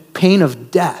at pain of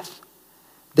death,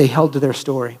 they held to their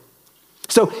story.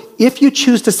 So if you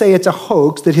choose to say it's a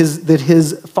hoax that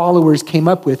his followers came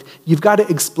up with, you've got to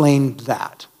explain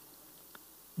that.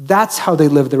 That's how they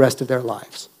live the rest of their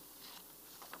lives.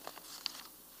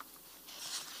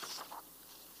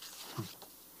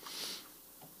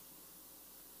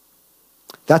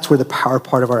 That's where the power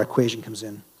part of our equation comes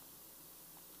in.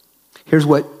 Here's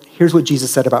what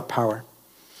Jesus said about power.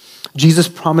 Jesus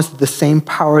promised the same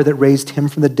power that raised him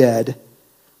from the dead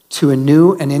to a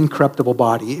new and incorruptible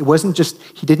body. It wasn't just,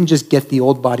 he didn't just get the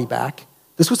old body back.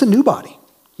 This was a new body.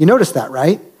 You notice that,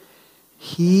 right?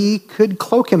 He could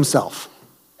cloak himself,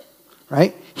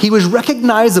 right? He was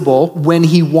recognizable when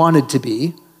he wanted to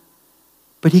be,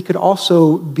 but he could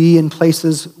also be in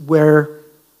places where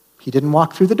he didn't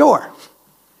walk through the door.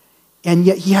 And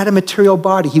yet he had a material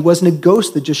body. He wasn't a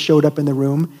ghost that just showed up in the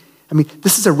room. I mean,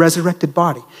 this is a resurrected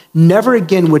body. Never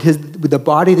again would the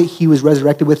body that he was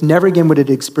resurrected with, never again would it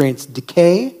experience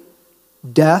decay,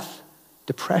 death,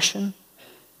 depression,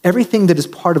 everything that is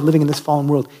part of living in this fallen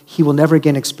world, he will never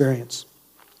again experience.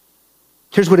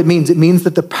 Here's what it means. It means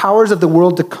that the powers of the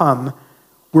world to come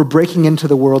were breaking into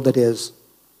the world that is.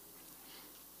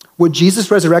 With Jesus'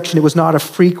 resurrection, it was not a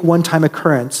freak one-time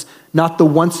occurrence, not the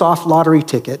once-off lottery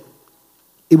ticket.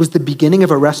 It was the beginning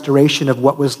of a restoration of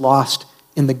what was lost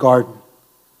in the garden,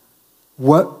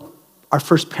 what our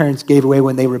first parents gave away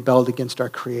when they rebelled against our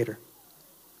Creator.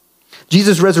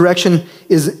 Jesus' resurrection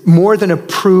is more than a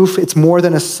proof, it's more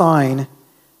than a sign.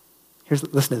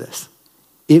 Listen to this.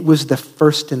 It was the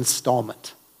first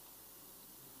installment.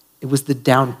 It was the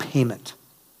down payment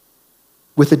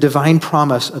with a divine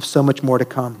promise of so much more to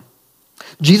come.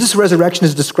 Jesus' resurrection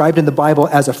is described in the Bible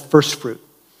as a first fruit.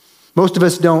 Most of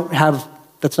us don't have,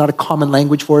 that's not a common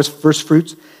language for us, first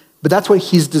fruits. But that's what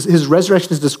his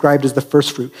resurrection is described as the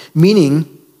first fruit.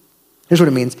 Meaning, here's what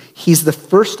it means. He's the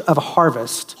first of a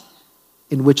harvest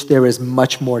in which there is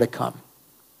much more to come.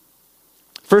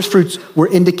 First fruits were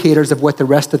indicators of what the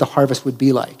rest of the harvest would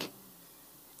be like.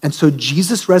 And so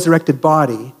Jesus' resurrected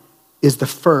body is the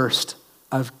first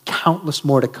of countless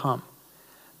more to come.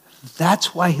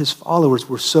 That's why his followers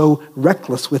were so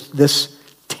reckless with this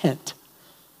tent,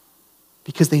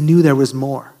 because they knew there was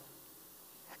more.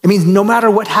 It means no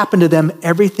matter what happened to them,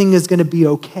 everything is going to be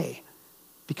okay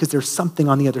because there's something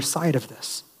on the other side of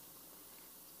this.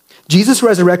 Jesus'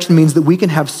 resurrection means that we can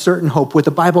have certain hope, what the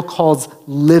Bible calls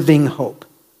living hope,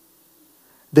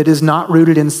 that is not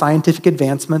rooted in scientific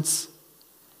advancements.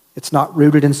 It's not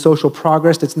rooted in social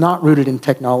progress. It's not rooted in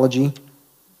technology.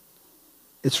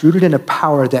 It's rooted in a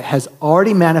power that has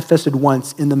already manifested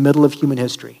once in the middle of human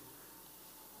history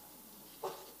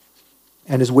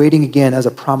and is waiting again as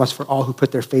a promise for all who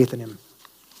put their faith in him.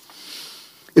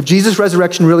 If Jesus'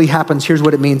 resurrection really happens, here's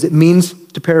what it means. It means,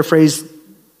 to paraphrase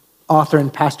author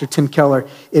and pastor Tim Keller,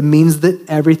 it means that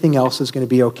everything else is going to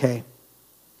be okay.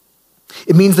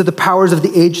 It means that the powers of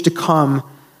the age to come,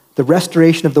 the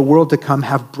restoration of the world to come,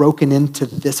 have broken into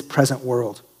this present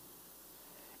world.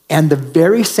 And the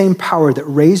very same power that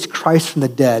raised Christ from the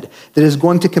dead, that is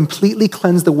going to completely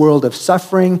cleanse the world of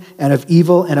suffering and of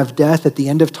evil and of death at the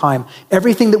end of time,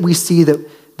 everything that we see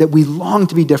that we long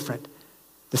to be different,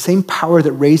 the same power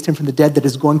that raised him from the dead that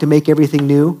is going to make everything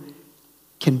new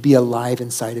can be alive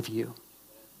inside of you.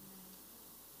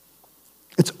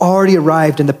 It's already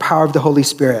arrived in the power of the Holy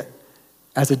Spirit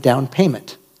as a down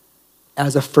payment,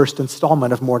 as a first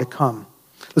installment of more to come.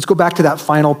 Let's go back to that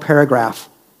final paragraph.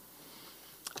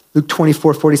 Luke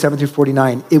 24, 47 through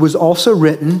 49. It was also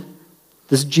written,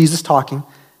 this is Jesus talking,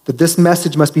 that this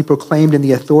message must be proclaimed in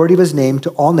the authority of his name to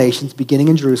all nations, beginning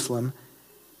in Jerusalem.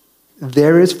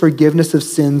 There is forgiveness of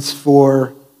sins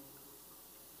for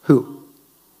who?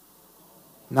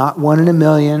 Not 1 in a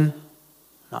million,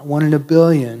 not 1 in a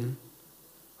billion,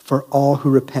 for all who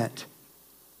repent.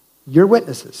 You're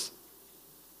witnesses.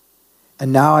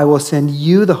 And now I will send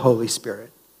you the Holy Spirit,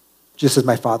 just as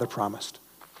my Father promised.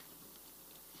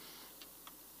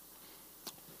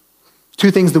 Two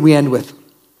things that we end with.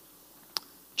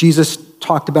 Jesus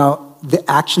talked about the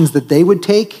actions that they would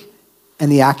take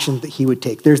and the actions that he would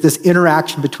take. There's this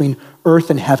interaction between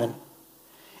earth and heaven.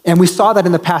 And we saw that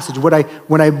in the passage.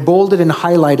 When I bolded and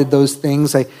highlighted those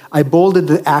things, I bolded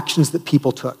the actions that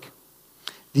people took.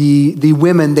 The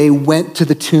women, they went to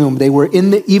the tomb. They were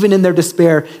even in their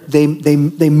despair, they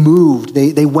moved.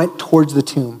 They went towards the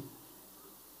tomb.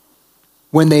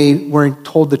 When they weren't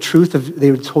told the truth,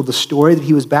 they were told the story that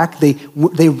he was back, they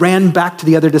ran back to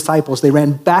the other disciples. They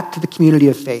ran back to the community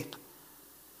of faith.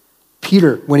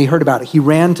 Peter, when he heard about it, he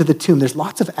ran to the tomb. There's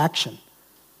lots of action.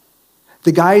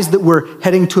 The guys that were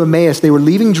heading to Emmaus, they were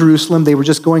leaving Jerusalem. They were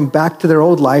just going back to their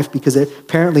old life because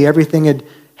apparently everything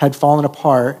had fallen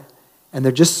apart. And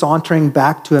they're just sauntering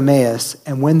back to Emmaus.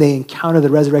 And when they encounter the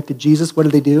resurrected Jesus, what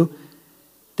do?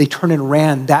 They turned and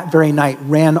ran that very night,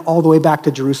 ran all the way back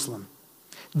to Jerusalem.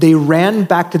 They ran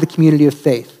back to the community of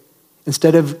faith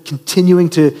instead of continuing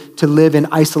to live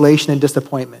in isolation and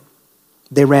disappointment.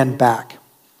 They ran back.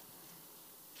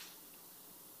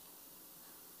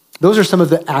 Those are some of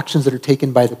the actions that are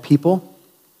taken by the people.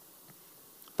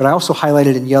 But I also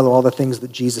highlighted in yellow all the things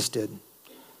that Jesus did.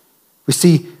 We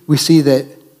see that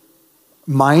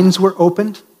minds were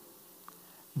opened,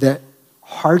 that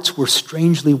hearts were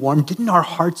strangely warmed. Didn't our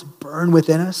hearts burn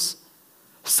within us?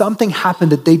 Something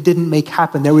happened that they didn't make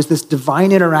happen. There was this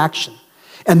divine interaction.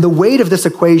 And the weight of this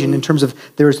equation in terms of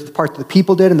there's the part that the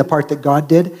people did and the part that God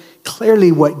did,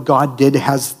 clearly what God did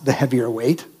has the heavier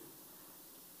weight.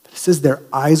 But it says their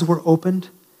eyes were opened.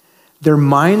 Their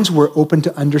minds were open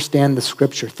to understand the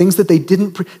scripture. Things that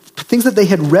they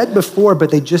had read before,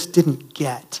 but they just didn't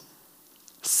get,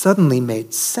 suddenly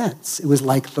made sense. It was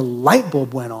like the light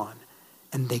bulb went on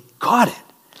and they got it.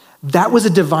 That was a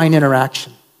divine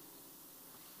interaction.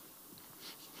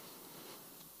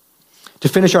 To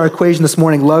finish our equation this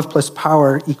morning, love plus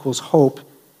power equals hope.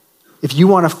 If you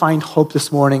want to find hope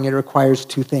this morning, it requires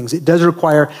two things. It does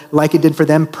require, like it did for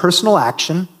them, personal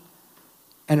action,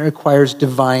 and it requires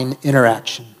divine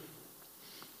interaction.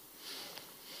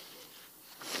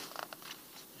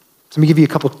 So let me give you a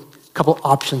couple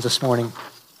options this morning.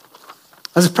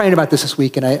 I was praying about this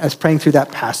week, and I was praying through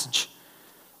that passage.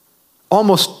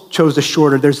 Almost chose the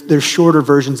shorter. There's shorter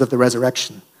versions of the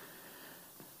resurrection.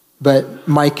 But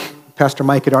Pastor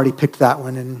Mike had already picked that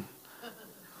one, and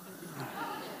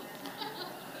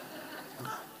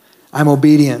I'm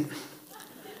obedient.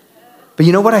 But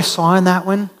you know what I saw in that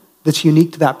one that's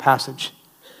unique to that passage?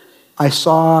 I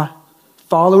saw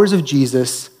followers of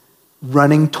Jesus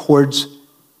running towards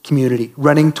community,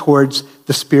 running towards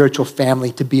the spiritual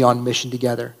family to be on mission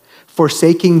together,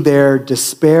 forsaking their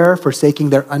despair,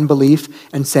 forsaking their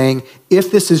unbelief, and saying,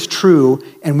 if this is true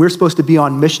and we're supposed to be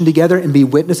on mission together and be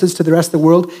witnesses to the rest of the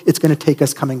world, it's going to take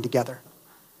us coming together.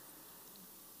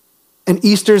 And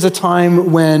Easter is a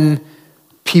time when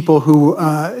people who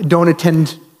don't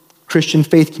attend Christian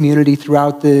faith community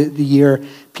throughout the year,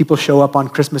 people show up on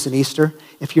Christmas and Easter.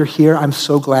 If you're here, I'm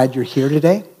so glad you're here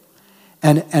today.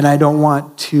 And I don't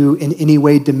want to in any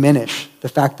way diminish the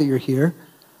fact that you're here.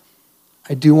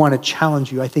 I do want to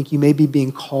challenge you. I think you may be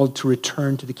being called to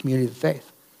return to the community of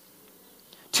faith.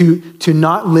 To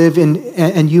not live in,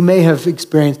 and you may have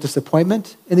experienced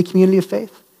disappointment in the community of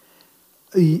faith.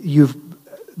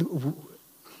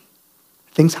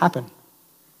 Things happen.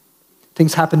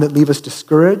 Things happen that leave us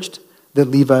discouraged, that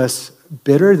leave us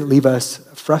bitter, that leave us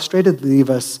frustrated, that leave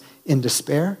us in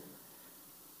despair.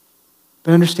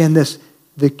 But understand this,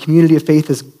 the community of faith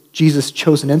is Jesus'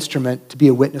 chosen instrument to be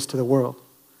a witness to the world.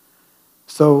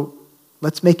 So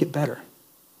let's make it better.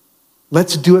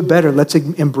 Let's do it better. Let's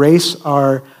embrace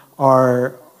our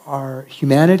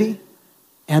humanity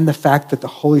and the fact that the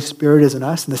Holy Spirit is in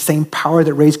us and the same power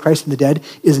that raised Christ from the dead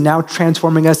is now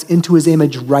transforming us into his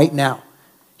image right now,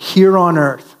 here on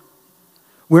earth.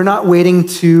 We're not waiting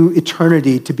to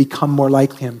eternity to become more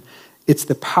like him. It's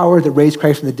the power that raised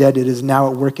Christ from the dead that is now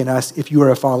at work in us if you are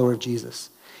a follower of Jesus.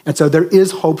 And so there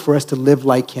is hope for us to live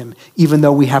like him, even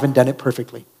though we haven't done it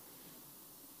perfectly.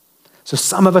 So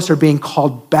some of us are being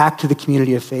called back to the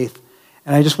community of faith.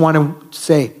 And I just want to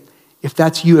say, if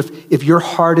that's you, if your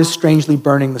heart is strangely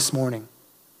burning this morning,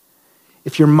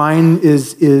 if your mind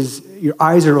is your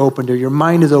eyes are opened or your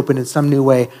mind is open in some new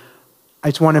way, I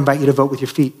just want to invite you to vote with your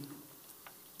feet.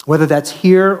 Whether that's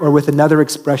here or with another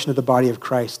expression of the body of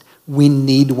Christ, we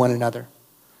need one another.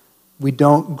 We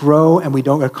don't grow and we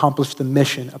don't accomplish the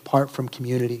mission apart from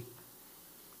community.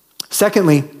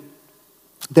 Secondly,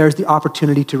 there's the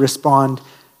opportunity to respond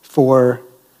for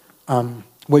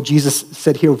what Jesus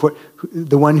said here.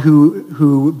 The one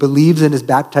who believes and is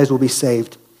baptized will be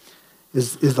saved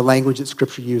is the language that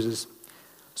Scripture uses.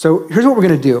 So here's what we're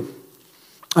going to do.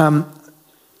 I'm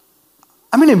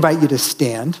going to invite you to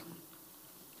stand.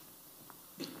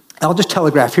 I'll just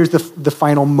telegraph. Here's the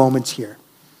final moments here.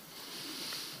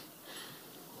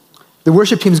 The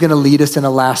worship team is going to lead us in a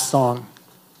last song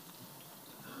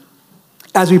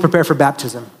as we prepare for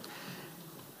baptism.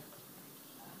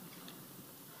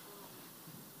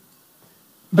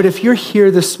 But if you're here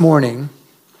this morning,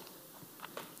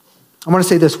 I want to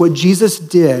say this. What Jesus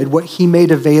did, what he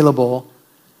made available,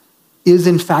 is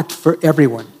in fact for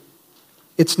everyone.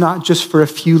 It's not just for a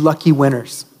few lucky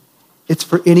winners. It's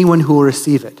for anyone who will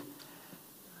receive it.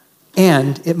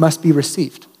 And it must be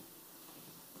received.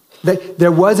 That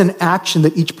there was an action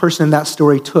that each person in that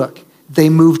story took. They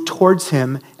moved towards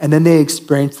him, and then they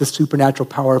experienced the supernatural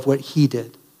power of what he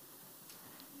did.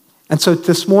 And so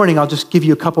this morning, I'll just give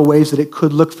you a couple ways that it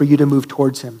could look for you to move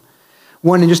towards him.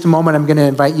 One, in just a moment, I'm going to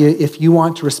invite you, if you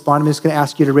want to respond, I'm just going to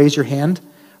ask you to raise your hand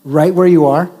right where you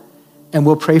are, and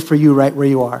we'll pray for you right where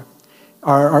you are.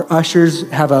 Our ushers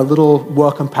have a little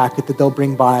welcome packet that they'll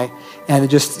bring by, and it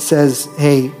just says,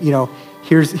 hey,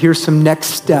 here's some next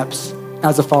steps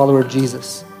as a follower of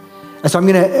Jesus. And so I'm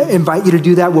going to invite you to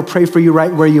do that. We'll pray for you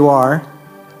right where you are.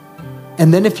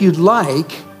 And then if you'd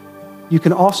like, you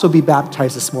can also be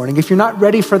baptized this morning. If you're not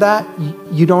ready for that,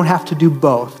 you don't have to do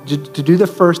both. To do the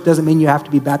first doesn't mean you have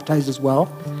to be baptized as well.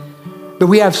 But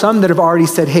we have some that have already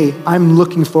said, hey, I'm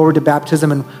looking forward to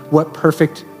baptism, and what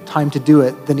perfect time to do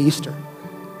it than Easter.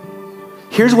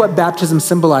 Here's what baptism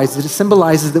symbolizes. It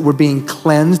symbolizes that we're being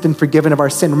cleansed and forgiven of our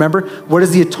sin. Remember, what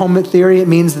is the atonement theory? It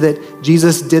means that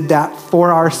Jesus did that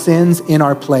for our sins in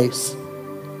our place.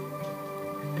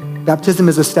 Baptism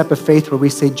is a step of faith where we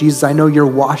say, Jesus, I know you're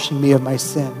washing me of my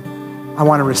sin. I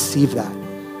want to receive that.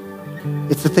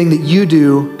 It's the thing that you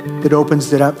do that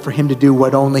opens it up for him to do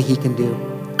what only he can do.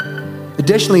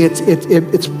 Additionally,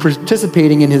 it's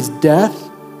participating in his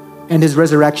death and his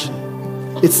resurrection.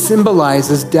 It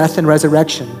symbolizes death and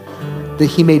resurrection that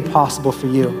he made possible for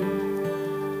you.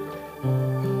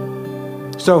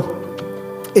 So,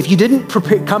 if you didn't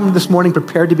come this morning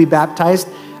prepared to be baptized,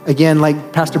 again,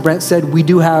 like Pastor Brent said, we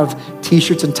do have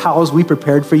t-shirts and towels we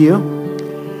prepared for you.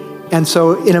 And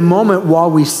so in a moment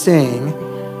while we sing,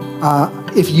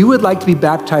 if you would like to be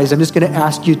baptized, I'm just going to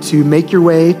ask you to make your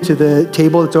way to the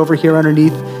table that's over here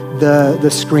underneath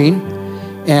the screen.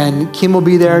 And Kim will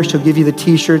be there. She'll give you the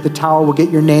t-shirt, the towel. We'll get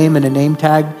your name and a name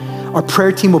tag. Our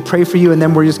prayer team will pray for you, and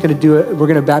then we're just going to do it. We're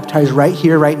going to baptize right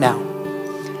here, right now.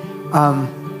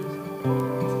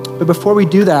 But before we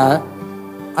do that,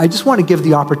 I just want to give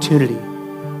the opportunity.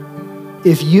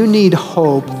 If you need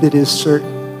hope that is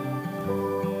certain,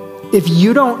 if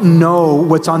you don't know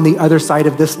what's on the other side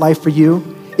of this life for you,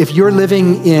 if you're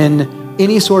living in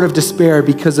any sort of despair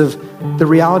because of the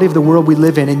reality of the world we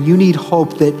live in, and you need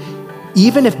hope that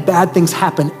even if bad things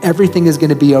happen, everything is going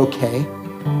to be okay,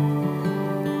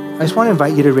 I just want to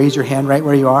invite you to raise your hand right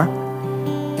where you are,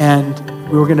 and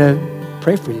we're going to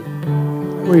pray for you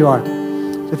right where you are.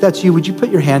 So if that's you, would you put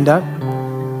your hand up?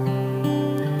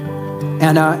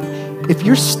 And if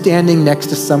you're standing next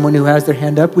to someone who has their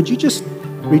hand up, would you just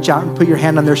reach out and put your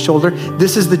hand on their shoulder?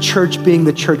 This is the church being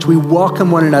the church. We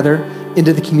welcome one another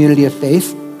into the community of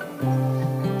faith.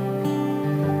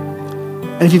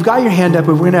 And if you've got your hand up,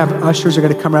 we're going to have ushers are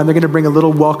going to come around. They're going to bring a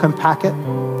little welcome packet.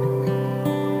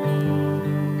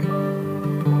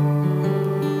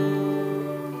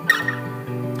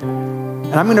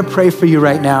 And I'm going to pray for you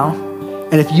right now.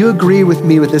 And if you agree with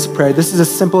me with this prayer, this is as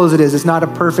simple as it is. It's not a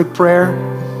perfect prayer.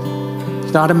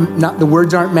 It's not the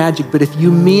words aren't magic, but if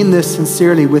you mean this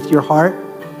sincerely with your heart,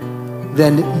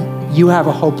 then you have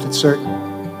a hope that's certain.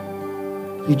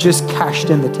 You just cashed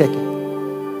in the ticket.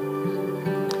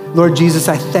 Lord Jesus,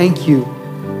 I thank you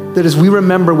that as we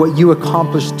remember what you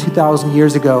accomplished 2,000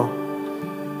 years ago,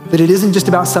 that it isn't just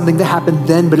about something that happened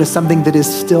then, but it's something that is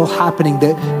still happening,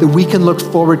 that we can look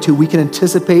forward to, we can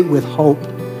anticipate with hope,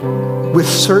 with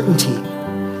certainty,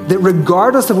 that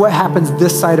regardless of what happens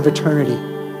this side of eternity,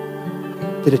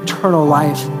 that eternal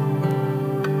life,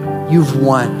 you've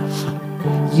won.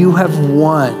 You have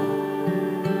won.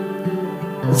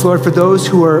 And so Lord, for those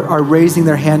who are raising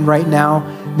their hand right now,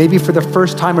 maybe for the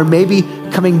first time, or maybe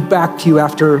coming back to you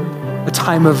after a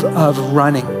time of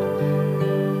running,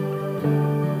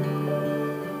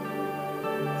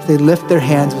 if they lift their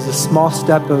hands as a small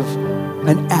step of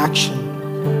an action,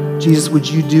 Jesus, would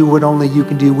you do what only you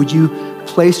can do? Would you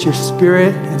place your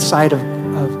spirit inside of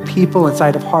people,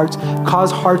 inside of hearts,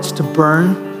 cause hearts to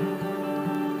burn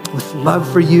with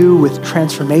love for you, with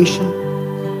transformation?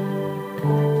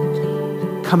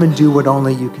 Come and do what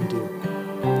only you can do.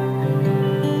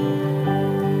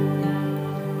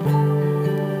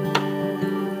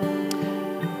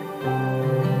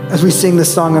 As we sing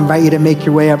this song, I invite you to make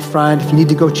your way up front. If you need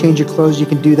to go change your clothes, you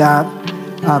can do that.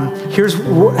 Here's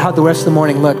how the rest of the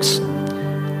morning looks.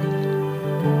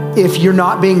 If you're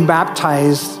not being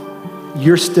baptized,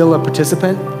 you're still a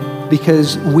participant,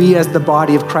 because we as the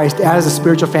body of Christ, as a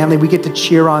spiritual family, we get to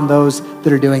cheer on those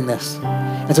that are doing this.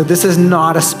 And so this is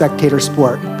not a spectator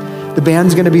sport. The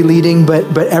band's going to be leading,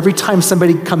 but every time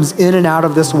somebody comes in and out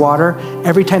of this water,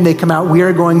 every time they come out, we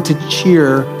are going to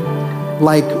cheer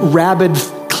like rabid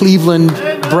Cleveland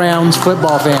Browns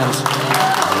football fans.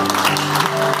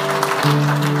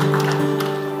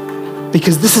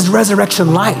 Because this is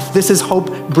resurrection life. This is hope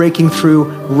breaking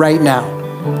through right now.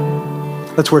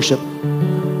 Let's worship. Thank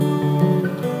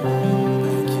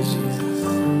you, Jesus.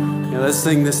 Yeah, let's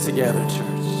sing this together,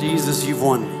 church. Jesus, you've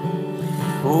won me.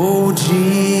 Oh,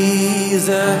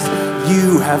 Jesus,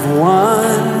 you have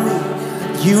won me.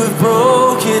 You have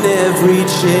broken every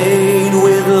chain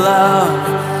with love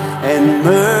and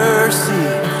mercy.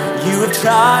 You have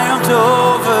triumphed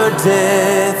over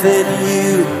death, and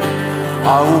you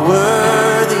are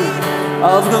worthy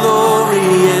of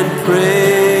glory and praise.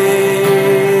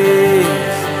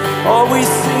 Oh, we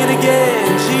sing it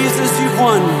again. Jesus, you've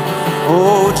won.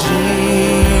 Oh,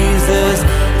 Jesus,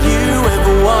 you have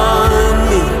won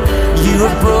me. You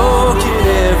have broken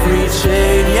every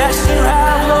chain. Yes, you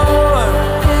have, Lord,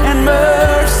 and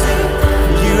mercy.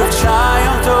 You have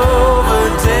triumphed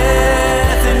over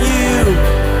death, and you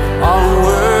are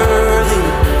worthy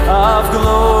of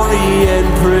glory and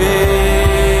praise.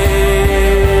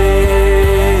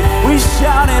 We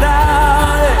shout it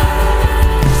out,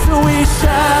 so we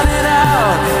shout it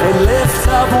out and lift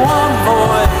up one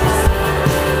voice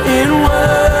in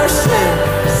worship.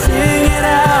 Sing it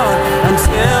out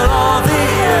until all the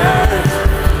earth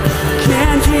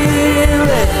can hear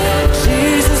it.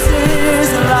 Jesus is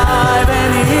alive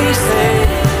and he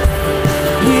saves.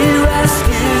 He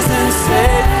rescues and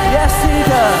saves. Yes, he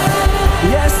does.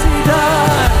 Yes, he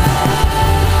does.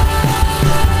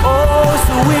 Oh,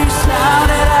 so we shout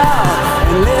it out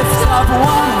and lift up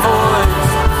one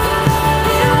voice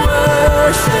in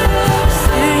worship.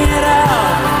 Sing it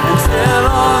out until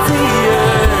all the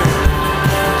earth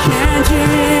can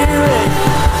hear it.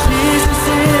 Jesus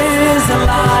is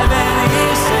alive and he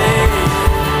saves.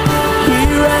 He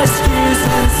rescues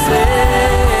and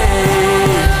saves.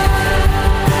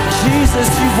 Jesus,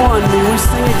 you've won me. We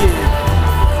sing again.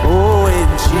 Oh,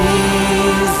 and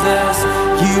Jesus,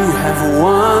 you have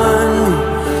won me.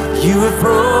 You have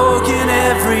broken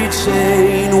every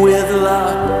chain with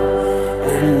love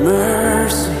and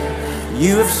mercy.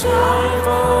 You have triumphed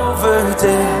over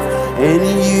death, and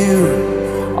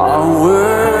you are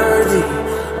worthy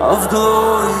of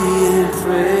glory and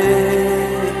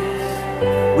praise.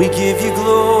 We give you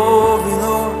glory,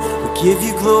 Lord. We give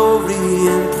you glory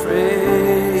and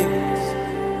praise.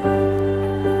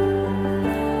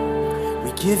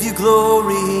 We give you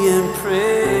glory and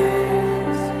praise.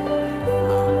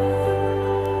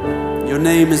 Your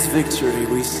name is victory,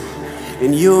 we sing.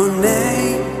 And your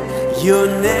name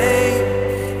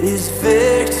is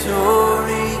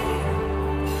victory.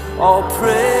 All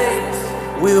praise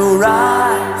will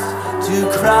rise to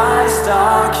Christ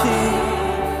our King.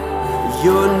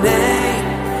 Your name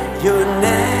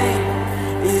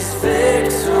is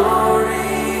victory.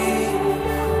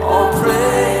 All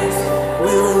praise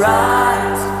will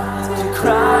rise to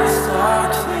Christ our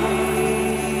King.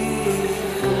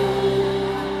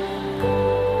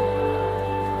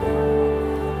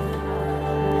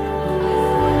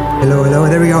 Hello, hello,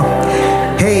 there we go.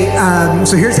 Hey,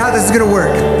 so here's how this is going to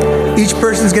work. Each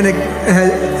person's going to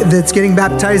that's getting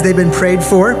baptized, they've been prayed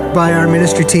for by our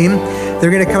ministry team.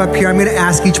 They're going to come up here. I'm going to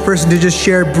ask each person to just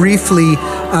share briefly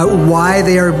why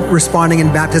they are responding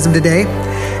in baptism today.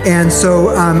 And so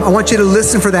I want you to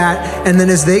listen for that. And then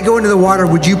as they go into the water,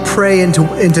 would you pray into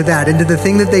that, into the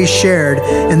thing that they shared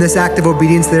in this act of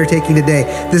obedience they're taking today.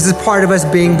 This is part of us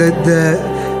being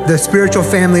the spiritual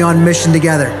family on mission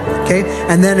together. Okay?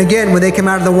 And then again, when they come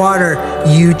out of the water,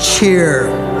 you cheer.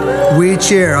 We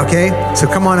cheer, okay? So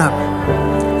come on up.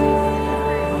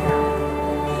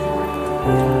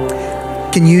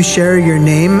 Can you share your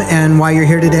name and why you're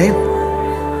here today?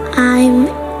 I'm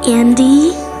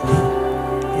Andy.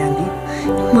 Andy?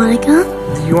 Monica?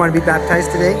 Do you want to be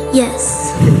baptized today?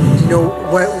 Yes. Do you know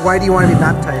why do you want to be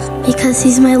baptized? Because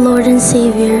he's my Lord and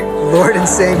Savior. Lord and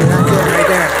Savior, that's it right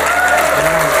there.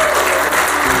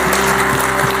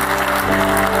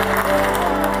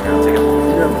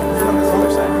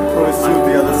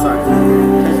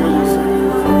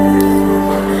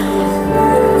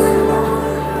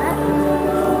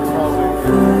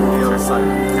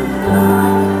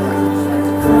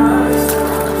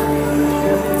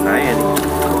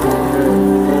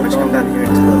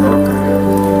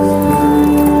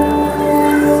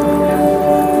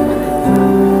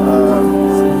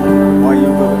 Why you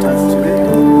go?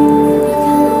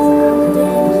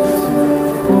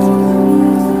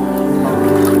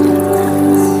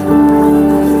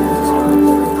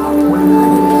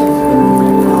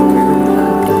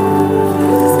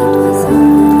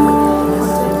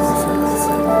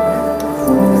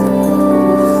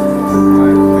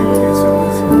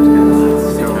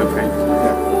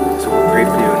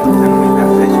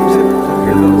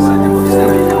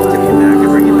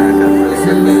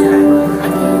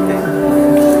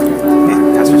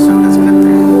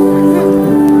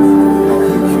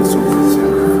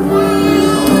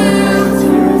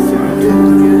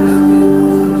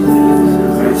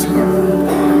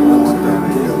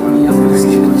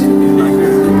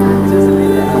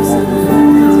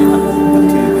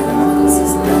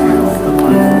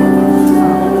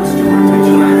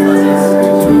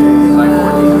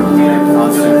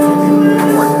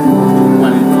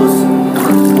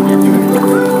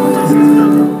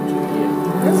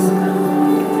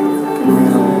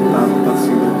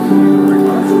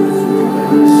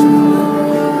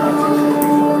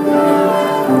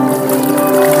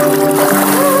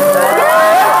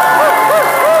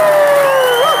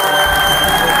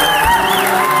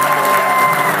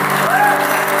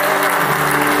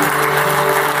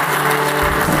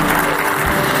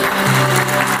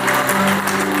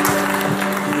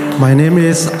 My name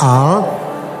is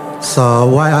Al. So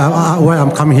why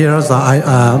I'm coming here? So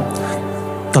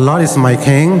the Lord is my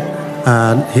King,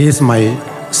 and He is my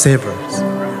Savior.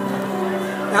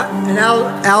 And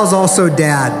Al's also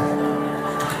dad.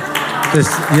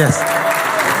 Yes.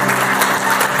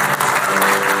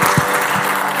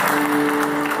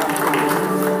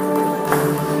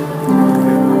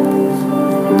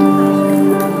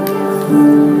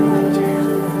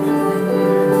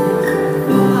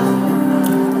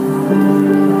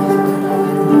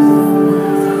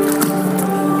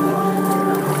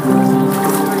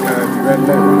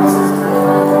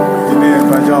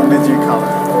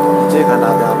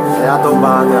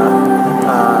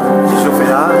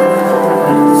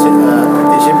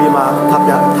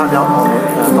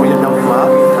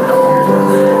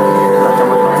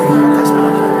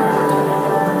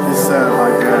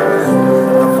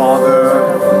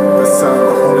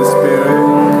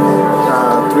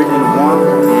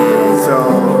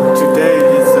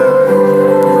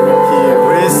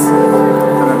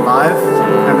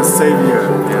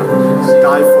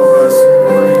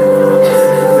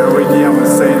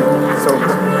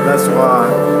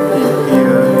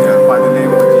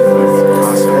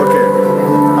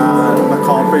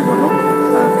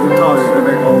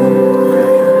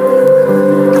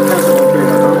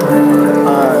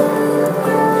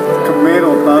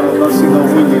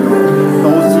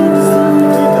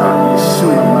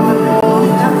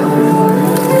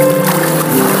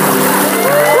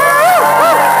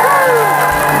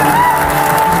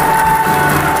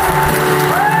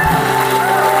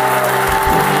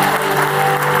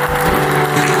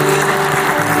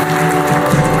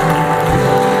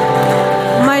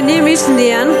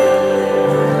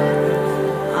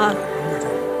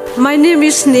 My name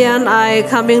is Nian. I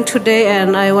coming today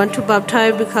and I want to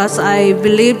baptize because I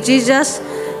believe Jesus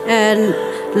and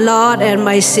Lord and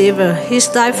my Savior. He's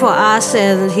died for us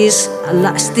and He's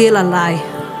still alive.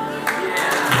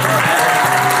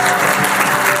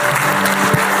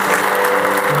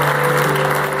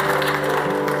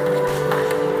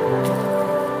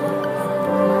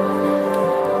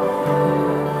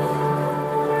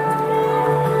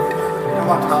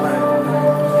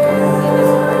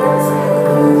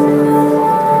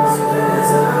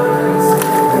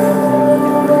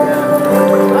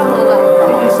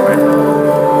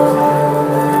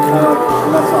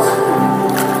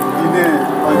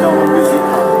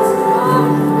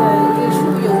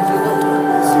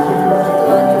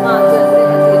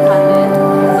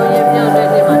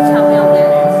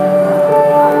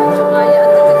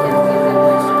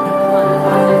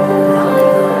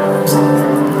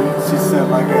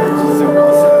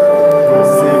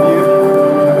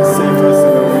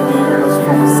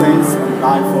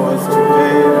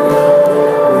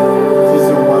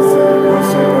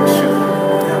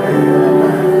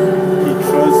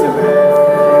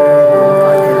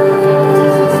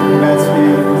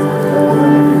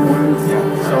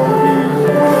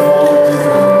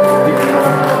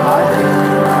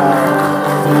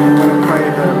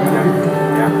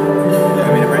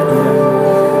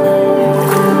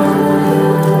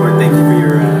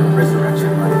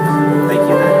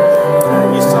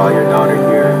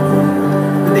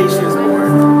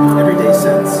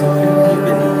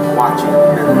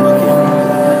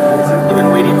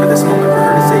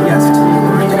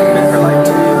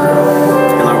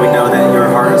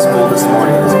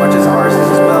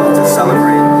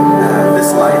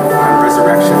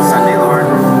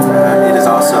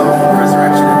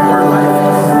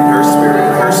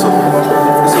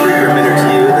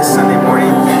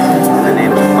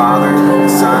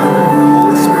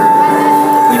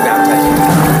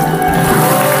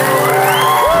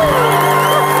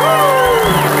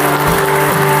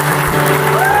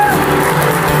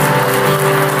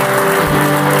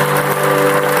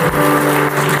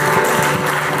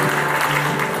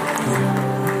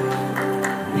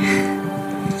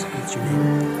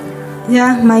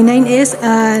 Yeah, my name is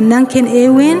Nankin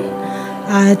Ewin.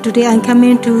 Today I'm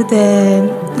coming to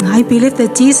I believe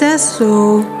that Jesus,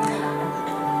 so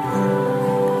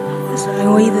I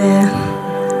wait the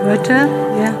water,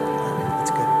 yeah.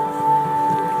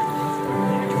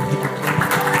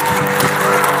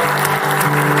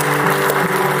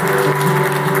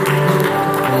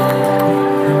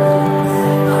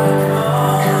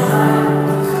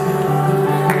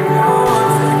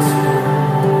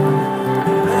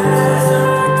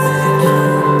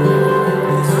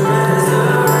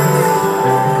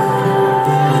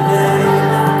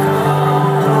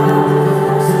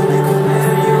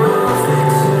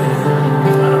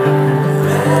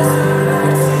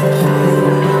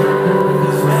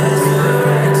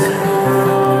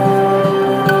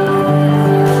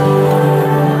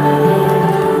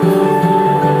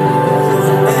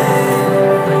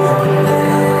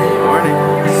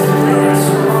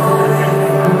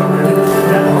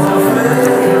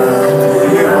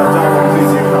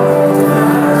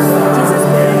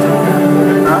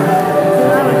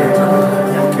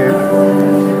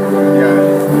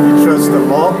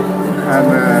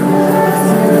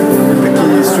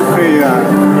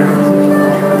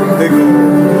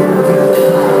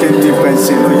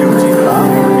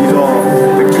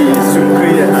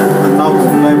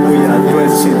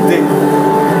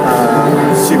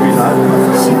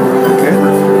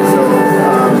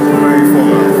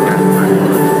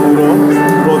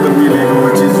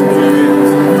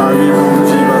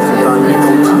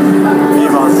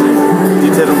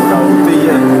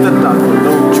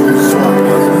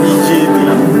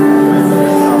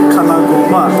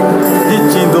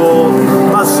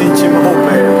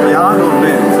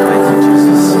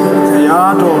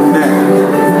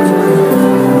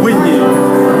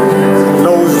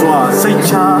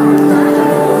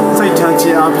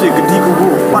 ခြင်းအဖြစ်ဂတိကို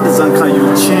ပတ်စံခံယူ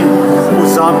ခြင်းကို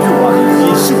စားပြုပါသည်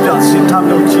ယေရှုပြရှင်ထ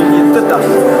မြောက်ခြင်း၏တက်တာ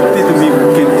တည်သူမိကို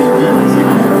ကင်တည်ပြီး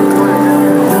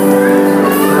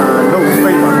လို့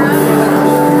ဖိတ်ပါတော့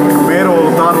မေရော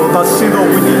ဒါရောသစင်တော်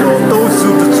ဝိညာဉ်တော်တိုးစု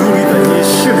တဇူရီတဲ့ယေ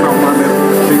ရှုနာမနဲ့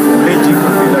ဒီကိုလက်ကြည့်ပါ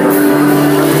လေ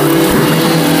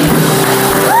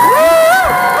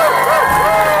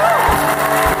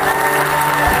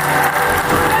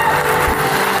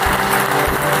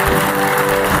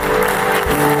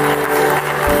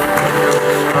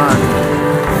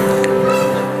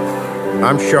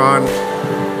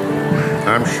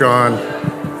I'm Sean.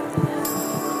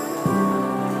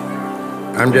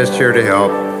 I'm just here to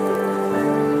help.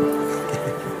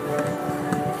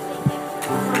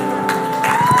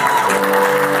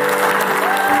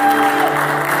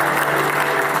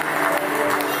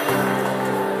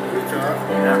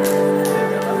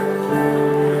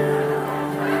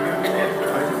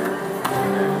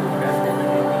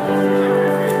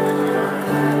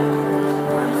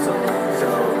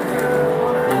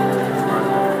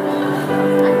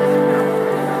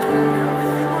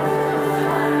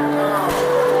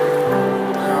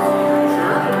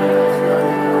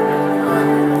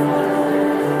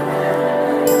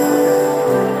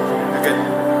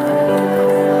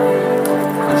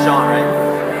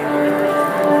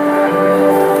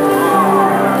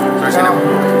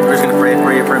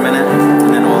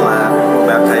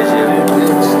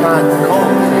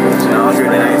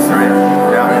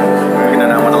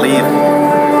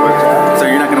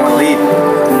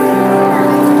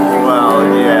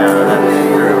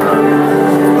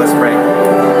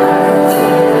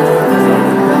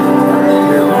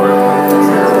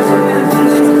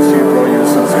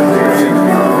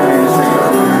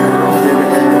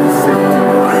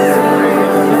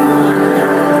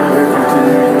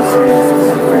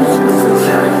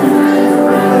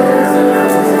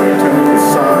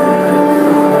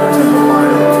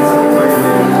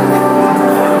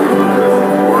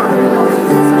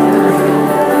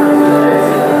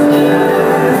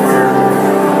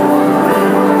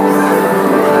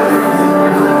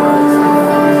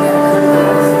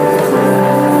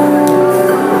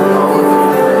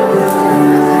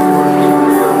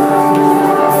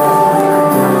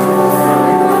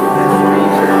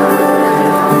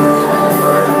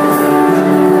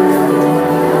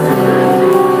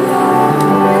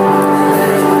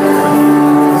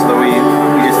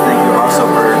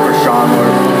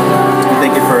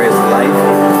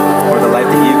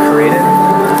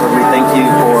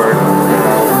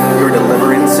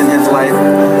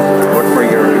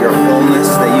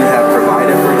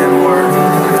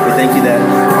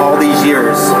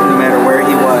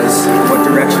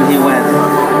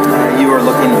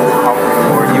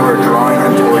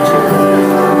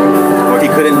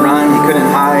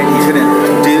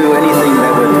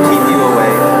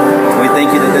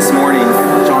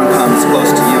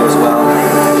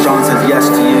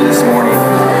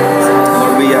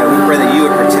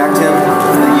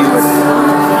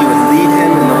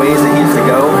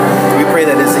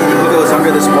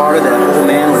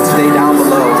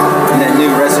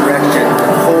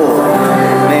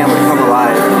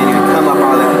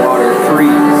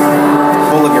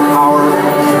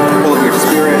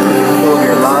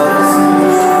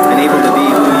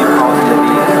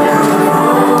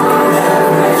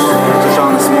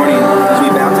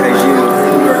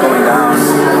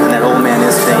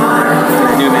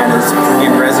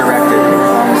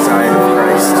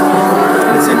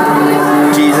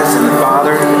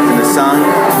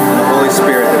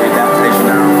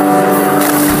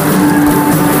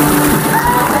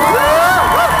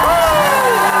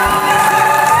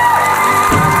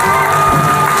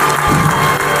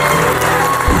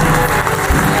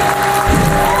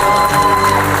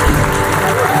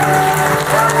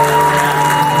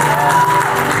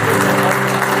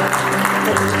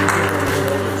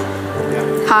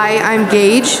 Hi, I'm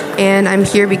Gage, and I'm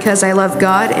here because I love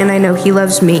God and I know He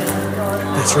loves me.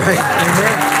 That's right.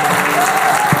 Amen.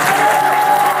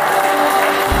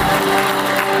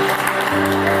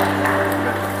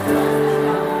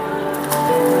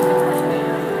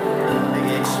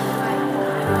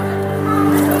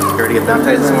 You ready to get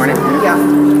baptized this morning? Yeah.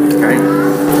 Okay.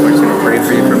 We're just going to pray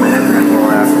for you for a minute, and then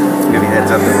we'll give you a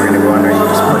heads up that we're going to go under. You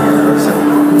just plug in those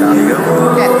and down you go.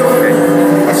 Okay.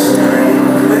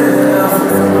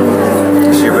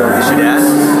 Is your dad?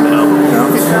 No. No?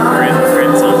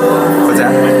 Grandson. What's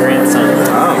that? My grandson.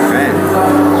 Oh.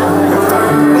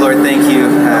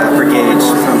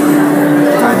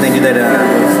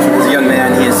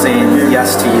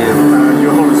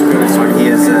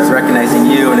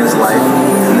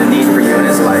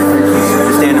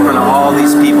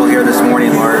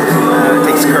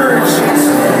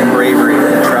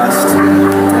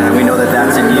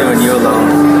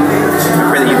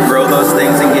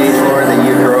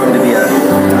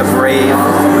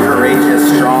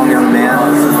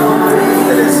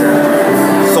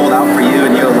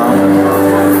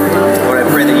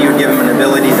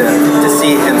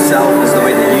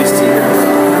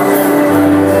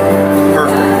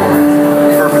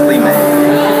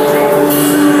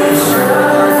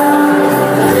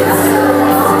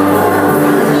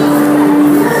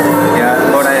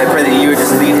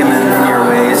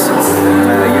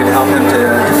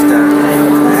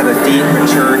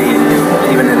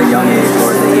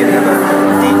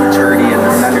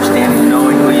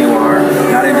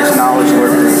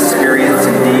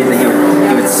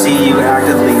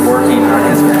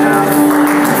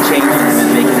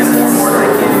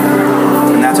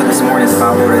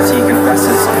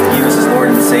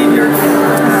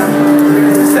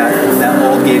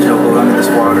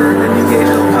 water, that new Gage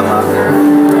will come up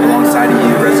alongside of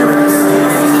you, resurrect.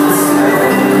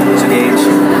 So Gage,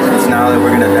 it's now that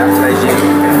we're going to baptize you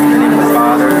in the name of the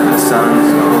Father, the Son,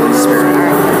 and the Holy Spirit.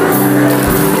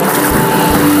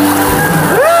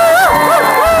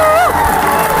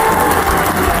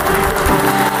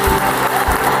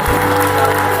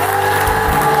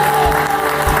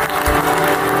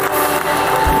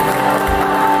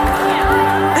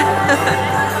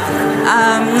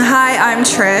 Hi, I'm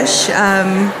Trish.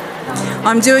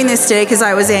 I'm doing this today because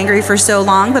I was angry for so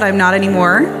long, but I'm not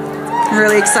anymore. I'm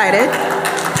really excited.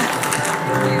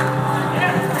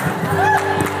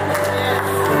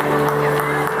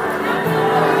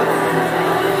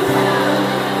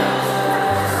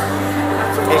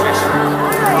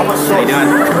 How you doing?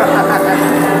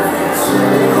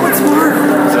 Oh, it's warm.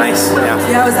 It's nice, yeah.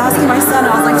 Yeah, I was asking my son,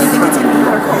 I was like, do you think it's going to be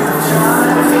hot or cold?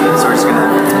 So we're just going to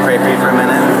pray for you for a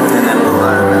minute, and then we'll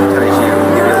baptize you,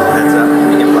 give you a little heads up.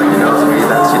 You can plug your nose if you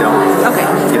that, so you don't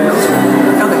get nose.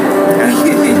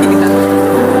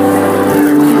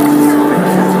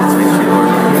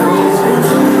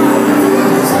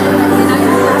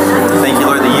 Thank you,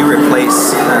 Lord, that you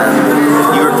replace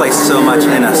so much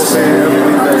in us.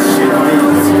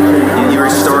 You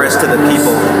restore us to the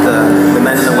people, the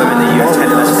men and the women that you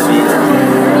intended us to be.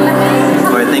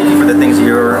 Lord, I thank you for the things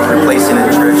you're replacing in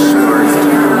Trish, Lord.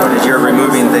 As you're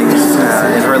removing things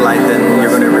in her life, then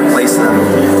you're going to replace them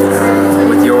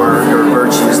with your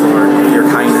virtues, Lord, with your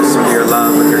kindness, with your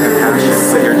love, with your compassion,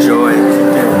 with your joy.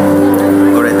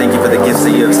 Lord, I thank you for the gifts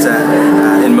that you have set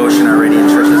in motion already in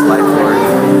Trish's life, Lord.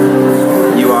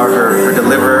 You are her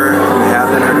deliverer, you have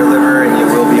been her deliverer, and you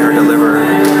will be her deliverer.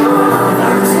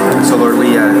 So Lord,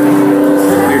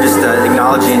 we're just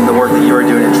acknowledging the work that you are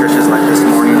doing in Trish's life this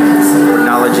morning. We're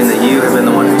acknowledging that you have been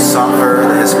the one who sought her,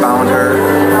 that has found her,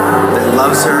 that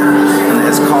loves her, and that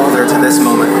has called her to this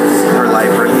moment in her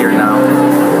life right here now.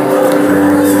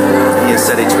 He has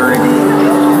set eternity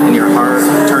in your heart,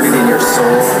 eternity in your soul,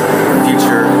 a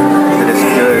future that is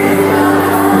good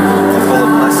and full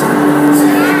of blessing.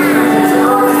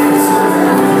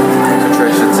 So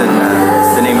Trish, it's in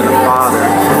the name of the Father,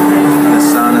 and the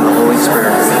Son, and the Holy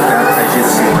Spirit that we baptize you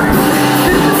this morning.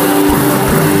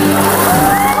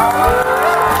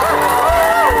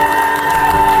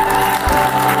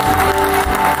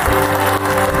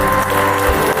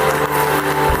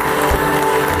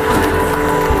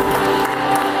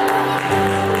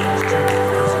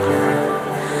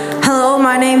 Hello,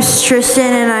 my name's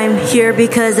Tristan, and I'm here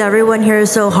because everyone here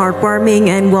is so heartwarming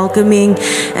and welcoming,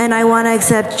 and I want to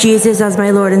accept Jesus as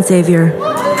my Lord and Savior.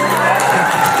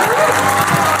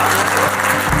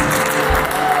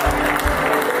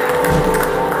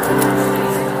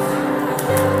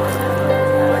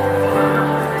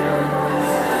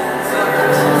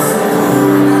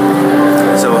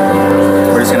 So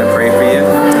we're just going to pray for you,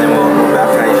 and then we'll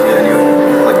baptize you, and you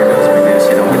plug your nose if we do, so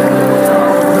you don't get it.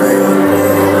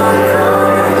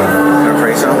 Going to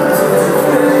pray some?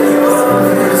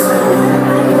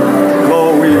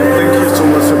 Lord, we thank you so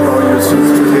much about your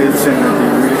kids and the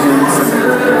regions and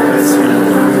the blessing.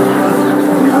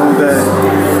 We know that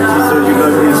Jesus, you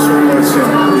love me so much, and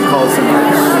because of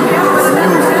that, you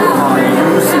are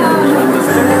using me to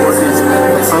understand what is the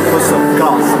purpose of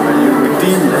God, and you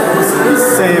redeem the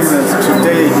same as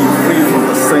today he freed from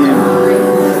the same.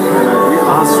 And we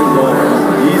ask you, Lord,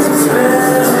 Jesus' name.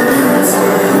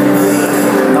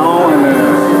 Now we're going to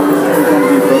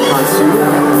be baptized you.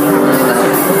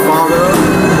 Father,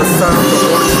 the Son, the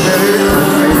Holy Spirit, in the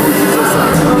name of Jesus, I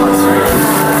baptize you.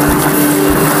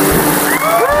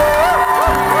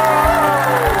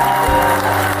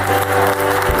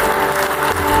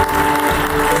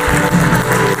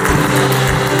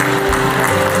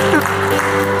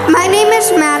 My name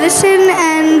is Madison,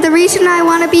 and the reason I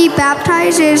want to be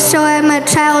baptized is so I'm a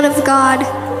child of God.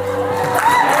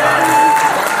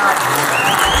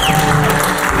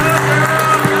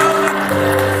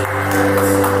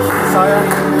 Messiah,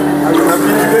 are you happy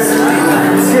today?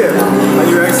 Good. Are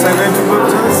you excited to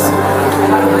baptize?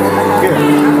 Good.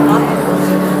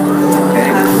 Okay,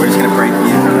 we're just going to pray for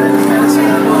you for Madison.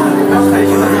 Baptize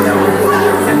you, let me know.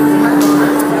 Okay.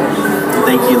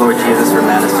 Thank you, Lord Jesus, for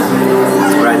Madison.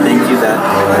 Lord, I thank you that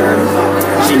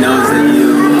she knows that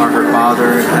you are her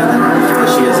Father in heaven, that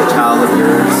she is a child of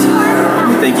yours.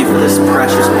 We thank you for this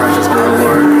precious, precious girl,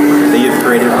 Lord, that you've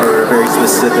created for very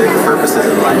specific purposes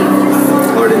in life.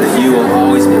 Lord, and that you will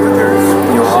always be with her.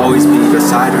 You will always be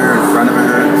beside her, in front of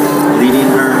her, leading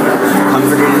her,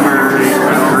 comforting her,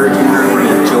 encouraging her,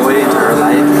 bringing joy to her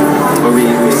life. Lord,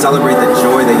 we celebrate the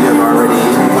joy that you have already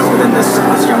put within this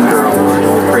young girl, Lord.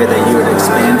 We pray that you would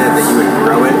expand it, that you would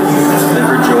grow it, that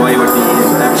her joy would be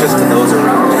infectious to those around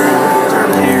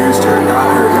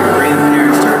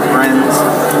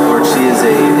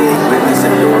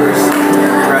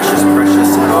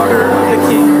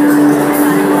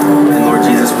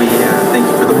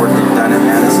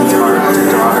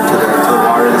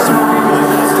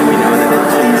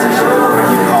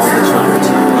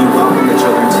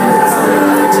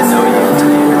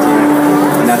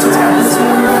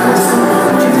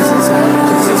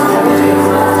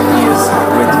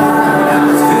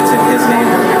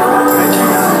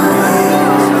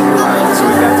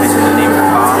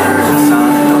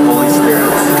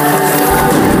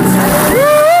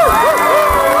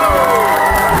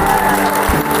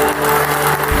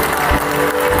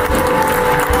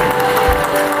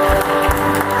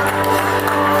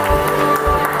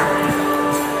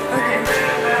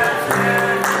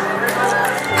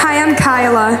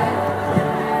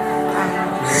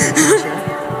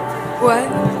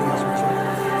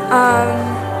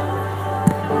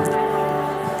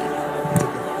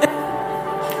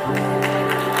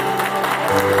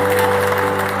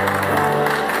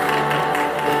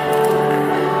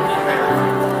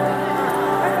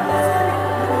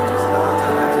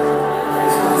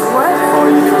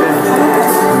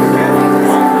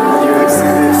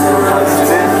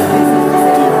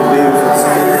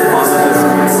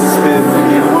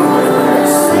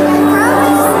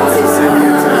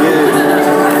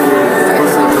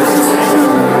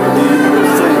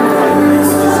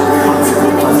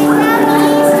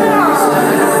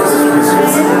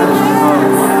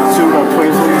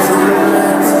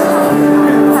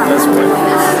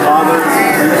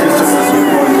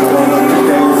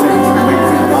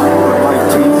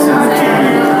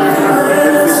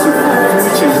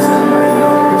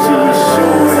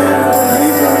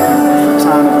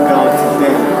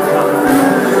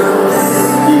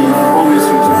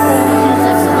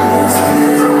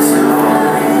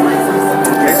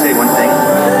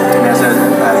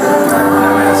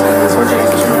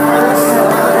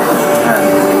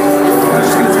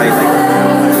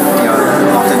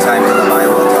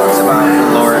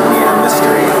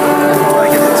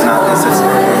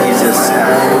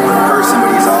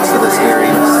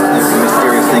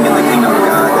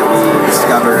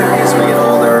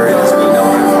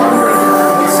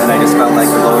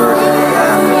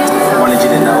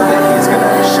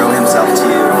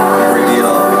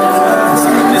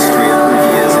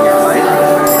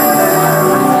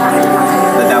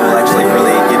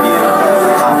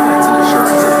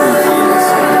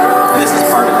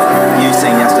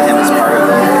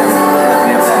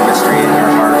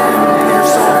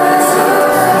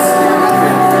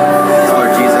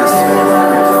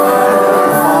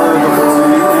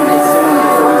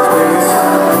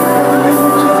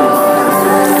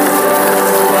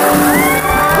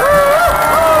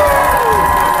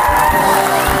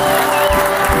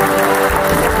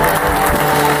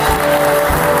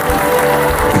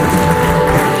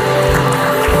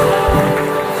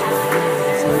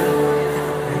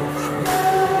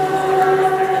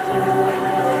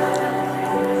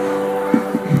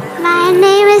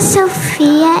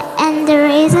Sophia, and the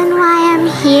reason why I'm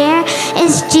here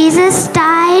is Jesus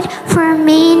died for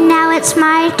me. Now it's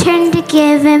my turn to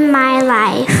give him my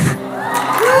life.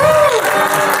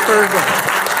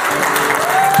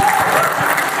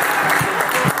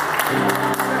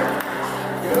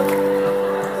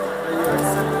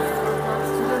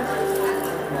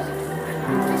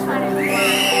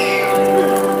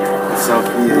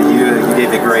 Sophia, you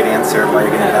gave a great answer why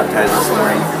you're going to baptize this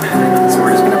morning. So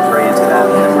we're just going to pray into that,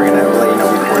 and then we're going to let you know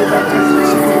before you baptize you,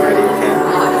 so you can be ready, okay?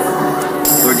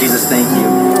 Lord Jesus, thank you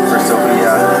for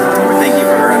Sophia. We thank you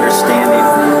for her understanding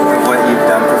of what you've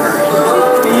done for her.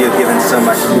 And you have given so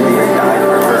much to me and died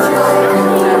for her.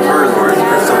 For her, Lord,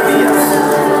 for Sophia.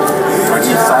 Lord,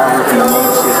 you saw her from the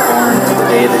moment she was born to the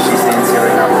day that she stands here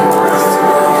right now before us.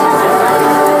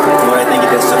 Lord, I thank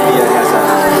you that Sophia has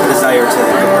a desire to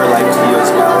give her life to you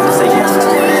as well, and say yes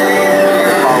to you,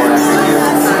 to follow after you.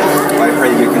 Lord, I pray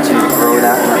that you continue to grow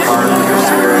that in her heart, in her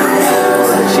spirit,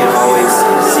 Lord, that she always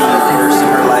see you first in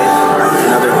her life,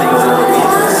 and other things in her week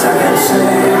second.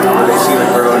 Lord, that she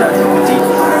would grow in a deep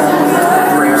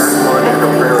prayer, Lord, that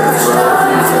her prayer would grow,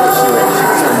 that she would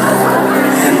spend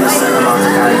endless amounts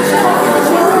of time just talking with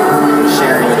you,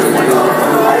 sharing with you all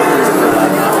the things of her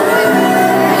life.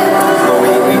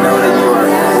 Lord, we know that you are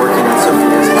working in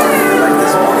Sophia's heart like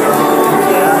this morning.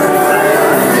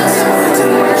 It's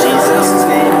in Jesus'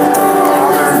 name,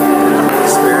 Father, and the Holy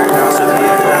Spirit. Now,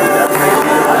 Sophia, I pray for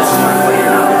you. I just want to put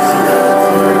your name.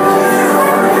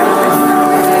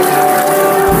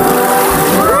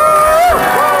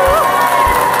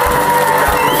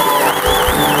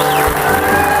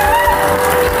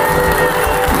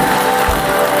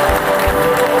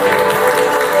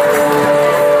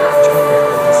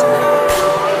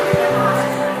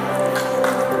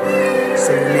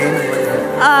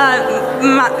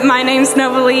 My name's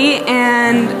Novalee,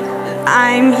 and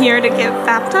I'm here to get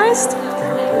baptized.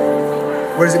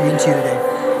 What does it mean to you today?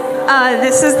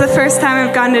 This is the first time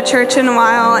I've gone to church in a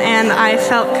while, and I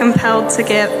felt compelled to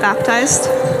get baptized.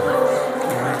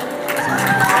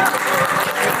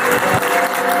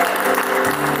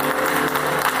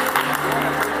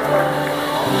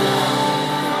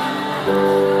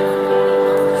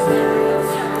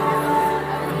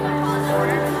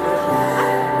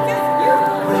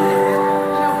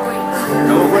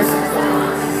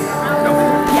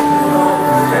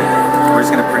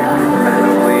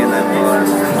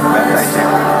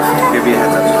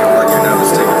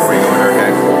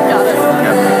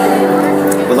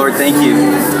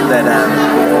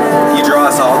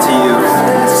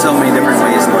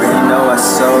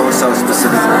 so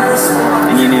specifically.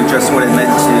 And you knew just what it meant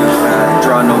to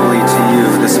draw nobly to you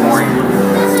this morning.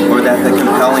 Lord, that the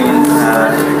compelling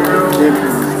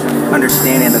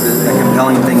understanding of the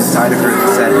compelling thing inside of her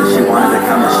that said that she wanted to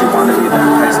come, that she wanted to be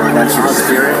baptized, Lord, that's your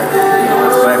spirit.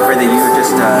 But I pray that you would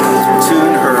just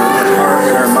tune her heart,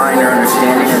 her mind, her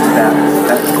understanding into that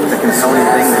the compelling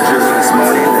thing that drew her this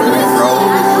morning, that would grow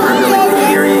her ability to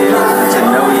hear you, to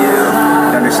know you,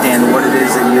 to understand what it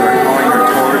is that you are calling her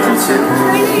towards and to.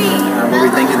 Lord,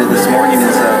 we thank you that this morning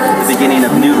is the beginning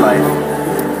of new life,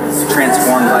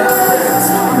 transformed life.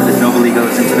 And as Nobly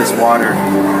goes into this water,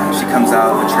 she comes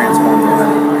out a transformed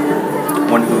woman,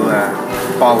 one who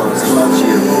follows and loves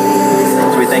you.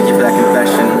 So we thank you for that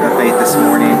confession of faith this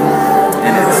morning.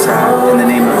 And it's in the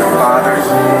name of the Father,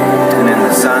 and in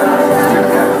the Son,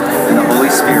 and the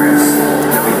Holy Spirit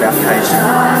that we baptize you.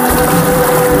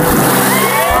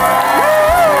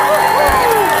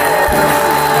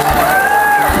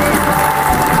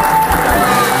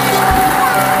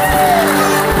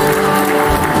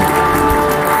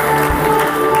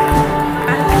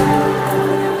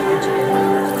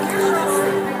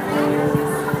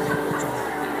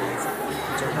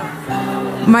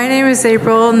 My name is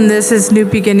April, and this is New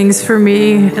Beginnings for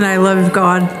me, and I love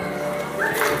God.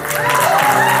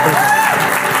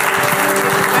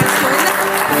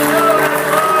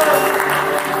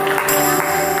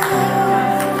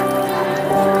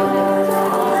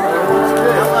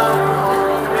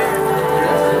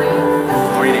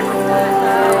 Morning, April.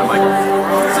 I'm Michael.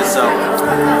 Is this so?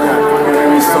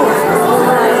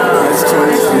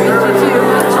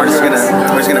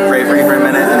 We're just gonna pray for you for a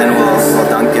minute, and then we'll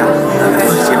dunk you.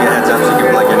 We'll just give you a heads up so you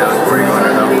can plug your nose before you go under,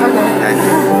 though. Okay.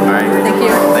 All right. Thank you.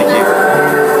 Thank you.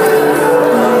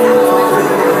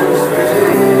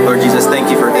 Lord Jesus,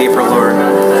 thank you for April, Lord.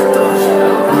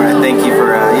 Lord, I thank you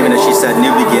for even as she said,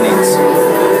 new beginnings.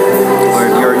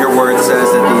 Lord, your word says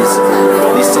that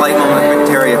these slight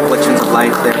momentary afflictions of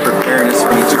life, they're preparing us for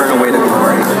an eternal way to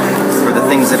glory. For the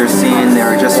things that are seen, they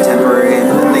are just temporary.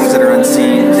 The things that are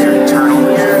unseen, they're eternal.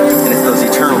 And it's those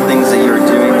eternal things that you're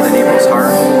doing within April's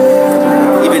heart.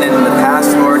 Even in the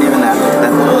past, Lord, even that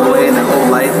old way and that old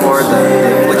life, Lord,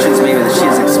 the afflictions maybe that she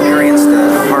has experienced,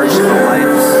 the hardship of life,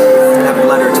 have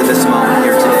led her to this moment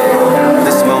here today.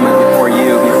 This moment before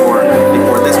you, before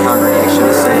this congregation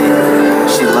to say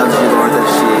she loves you, Lord, that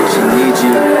she needs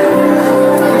you,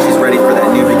 and she's ready for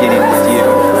that new beginning with you.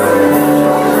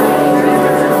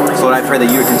 So Lord, I pray that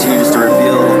you would continue just to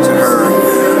reveal to her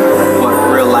what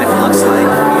real life looks like.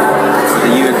 Or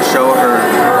that you would show her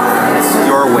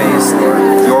your ways, Lord,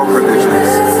 your provisions,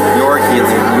 your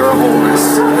healing, your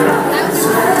wholeness.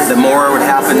 That more would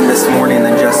happen this morning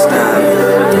than just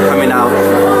coming out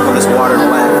of this water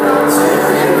wet.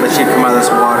 That she'd come out of this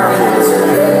water whole.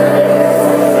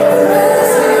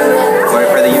 Lord, I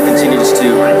pray that you continue just to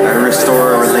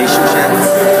restore a relationship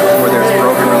where there's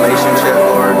broken relationship,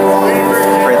 Lord.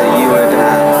 I pray that you would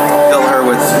fill her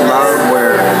with love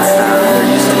where there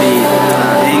used to be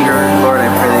anger. Lord, I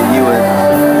pray that you would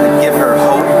give her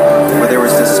hope where there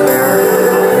was despair.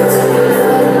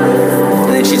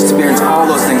 And that she'd experience all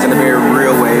those things in a very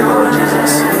real way, Lord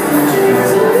Jesus.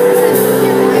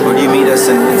 Lord, you meet us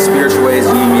in spiritual ways,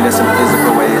 and you meet us in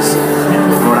physical ways.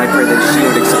 Lord, I pray that she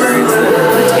would experience the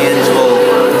tangible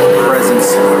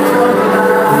presence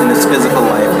in this physical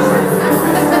life, Lord.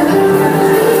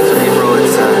 So April,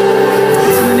 it's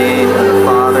in the name of the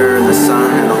Father, and the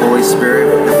Son, and the Holy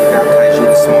Spirit that we baptize you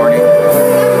this morning.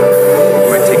 You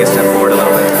might take a step forward a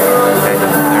little bit. Okay,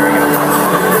 there we go.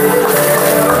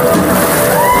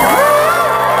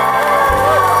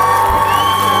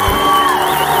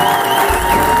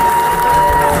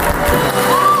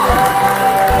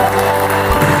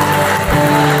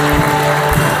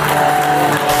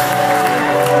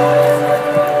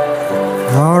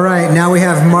 All right, now we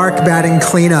have Mark batting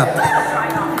cleanup.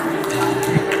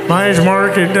 My name's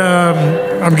Mark, and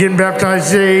I'm getting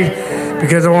baptized today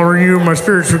because I want to renew my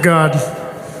spirits with God.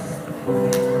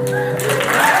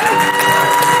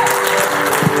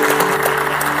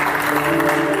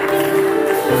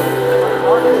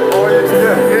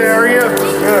 Yeah, are you?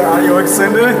 Yeah, are you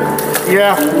extended?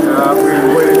 Yeah.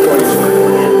 We're waiting for you.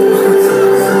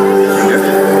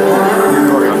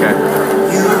 Okay.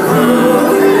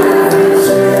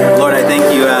 Lord, I thank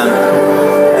you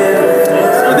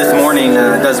for this morning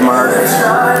does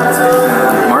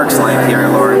Mark's life here,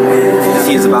 Lord, as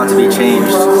he is about to be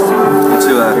changed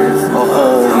into a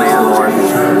whole man, Lord.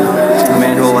 A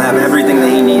man who will have everything that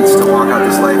he needs to walk out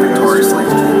this life victoriously.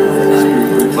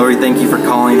 Lord, we thank you for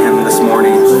calling him this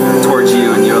morning towards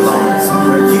you and you alone.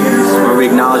 Lord, we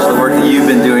acknowledge the work that you've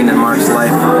been doing in Mark's life.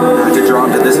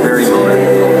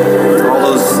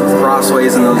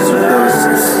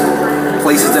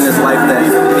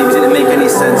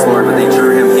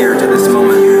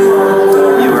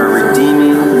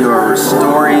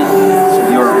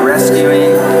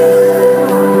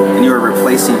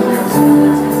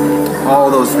 all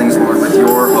those things, Lord, with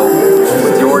your hope,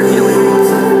 with your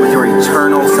healing, with your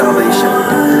eternal salvation.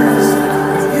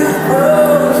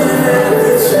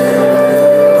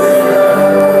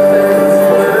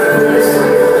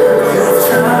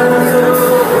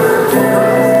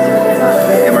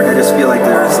 And Mark, I just feel like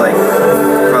there's like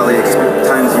probably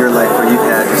times in your life where you've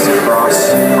had just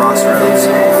crossroads.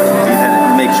 You've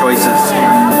had to make choices,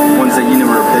 ones that you knew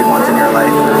were big ones in your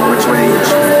life, or which way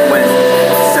each went,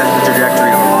 set the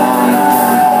trajectory of a long,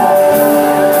 long haul.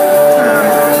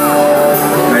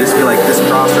 And I just feel like this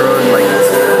crossroad, like,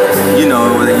 you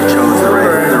know that you chose the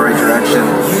right direction,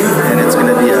 and it's going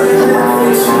to be a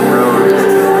long, long road,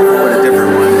 but a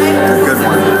different one, a good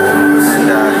one. And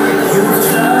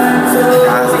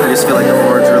I just feel like the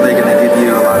Lord's really going to give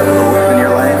you a lot of hope in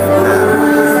your life.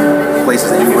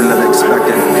 Places that you wouldn't have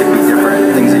expected could be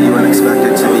different. Things that you wouldn't expect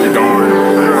it to be gone.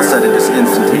 All of a sudden, just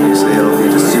instantaneously, it'll be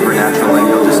just supernatural,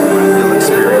 and you'll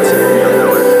experience it, and you'll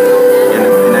know it. And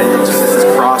I think it's just this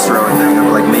crossroad thing of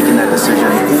like making that decision.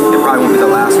 It probably won't be the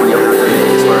last one you'll have to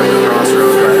make as far as the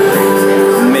crossroad,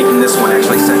 but making this one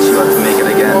actually sets you up to make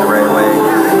it again the right way.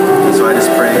 So I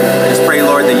just pray,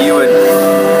 Lord, that you would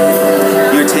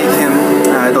take him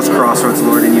at those crossroads,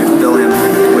 Lord, and you would fill him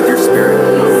with your Spirit.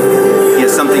 He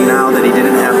has something now that he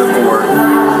didn't have before,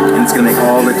 and it's going to make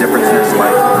all the difference in his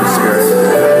life, Holy Spirit.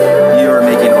 You are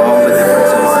making all the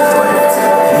difference in Mark's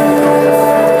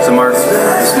life. So Mark,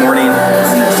 this morning,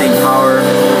 in that same power,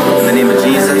 in the name of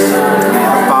Jesus, in the name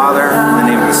of the Father, in the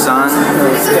name of the Son,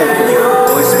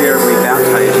 Holy Spirit, we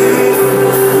baptize you.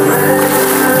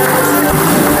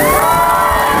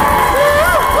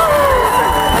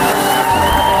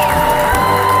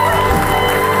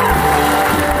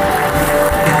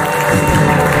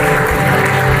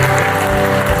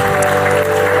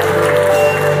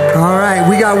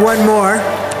 We got one more,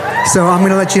 so I'm going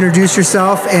to let you introduce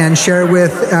yourself and share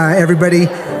with everybody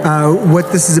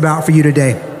what this is about for you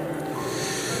today.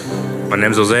 My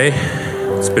name's Jose.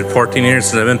 It's been 14 years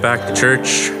since I went back to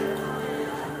church.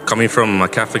 Coming from a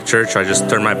Catholic church, I just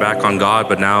turned my back on God,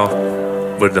 but now,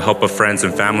 with the help of friends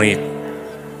and family,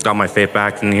 got my faith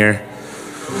back in here.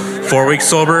 4 weeks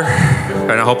sober,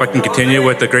 and I hope I can continue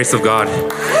with the grace of God.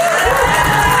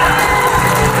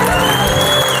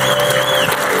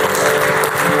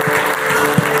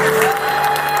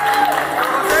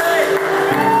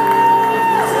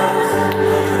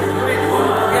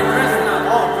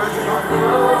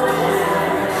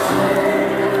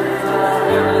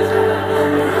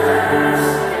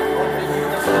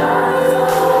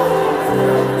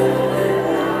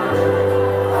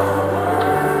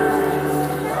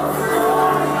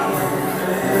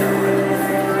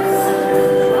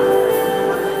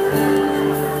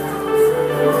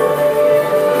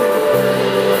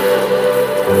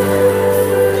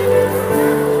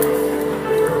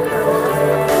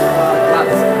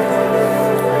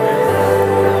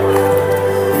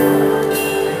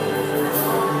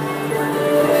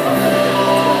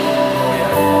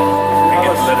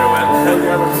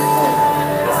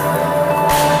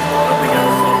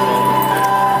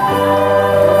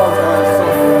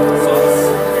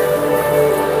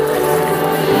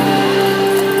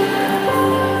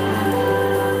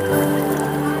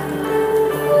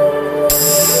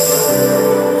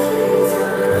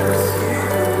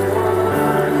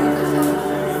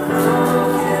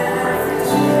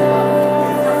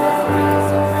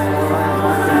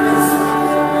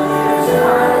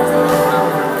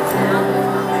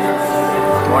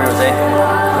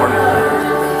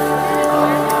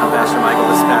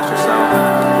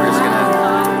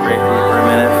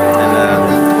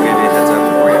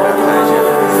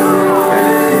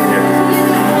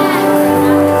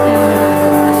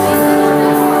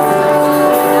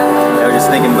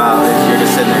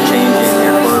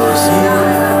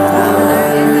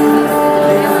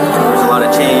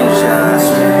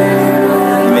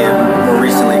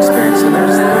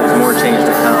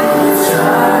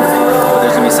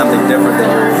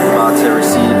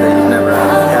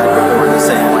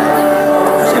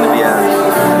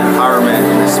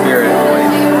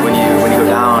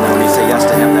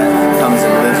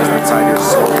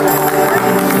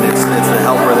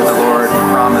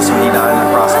 When he died on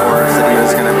the cross for us, that he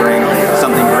was going to bring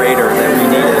something greater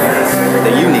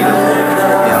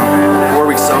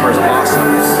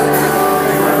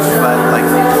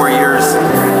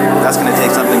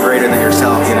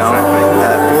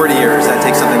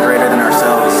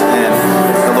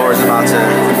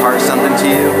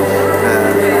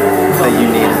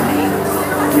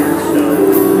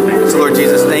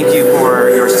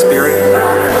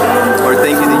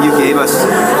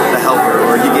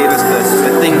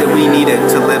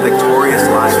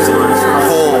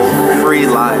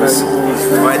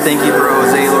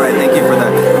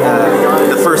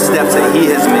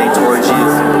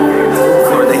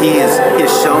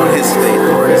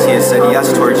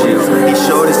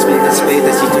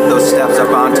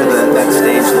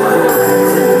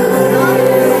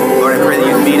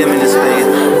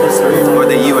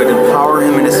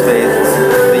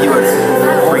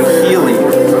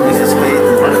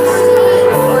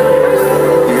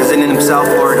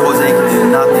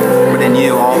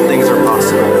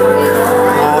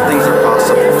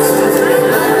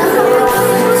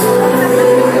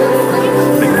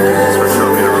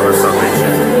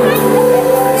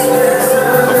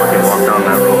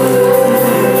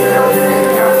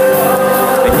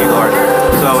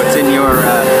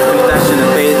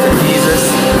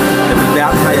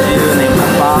baptize you in the name of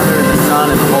the Father, and the Son,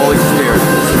 and the Holy Spirit.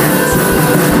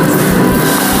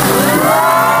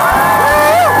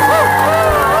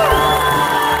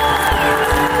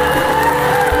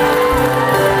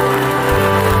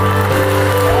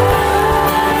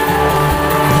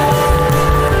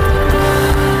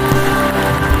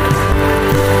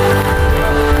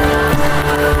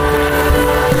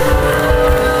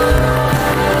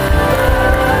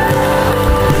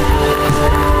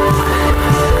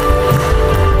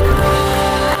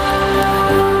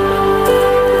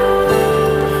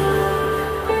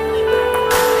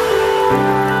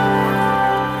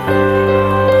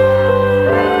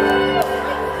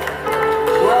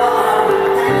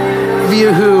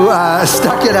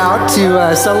 Stuck it out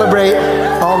to celebrate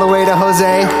all the way to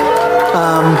Jose.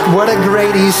 What a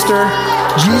great Easter.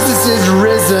 Jesus is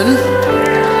risen,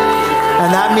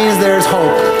 and that means there's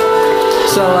hope.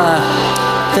 So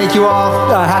thank you all.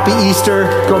 Happy Easter.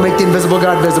 Go make the invisible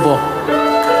God visible.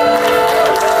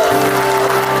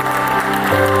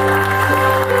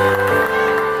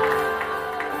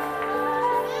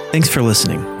 Thanks for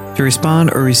listening. To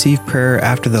respond or receive prayer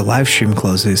after the live stream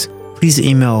closes, please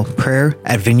email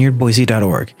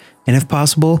prayer@vineyardboise.org, and if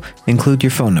possible, include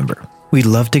your phone number. We'd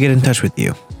love to get in touch with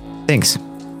you. Thanks.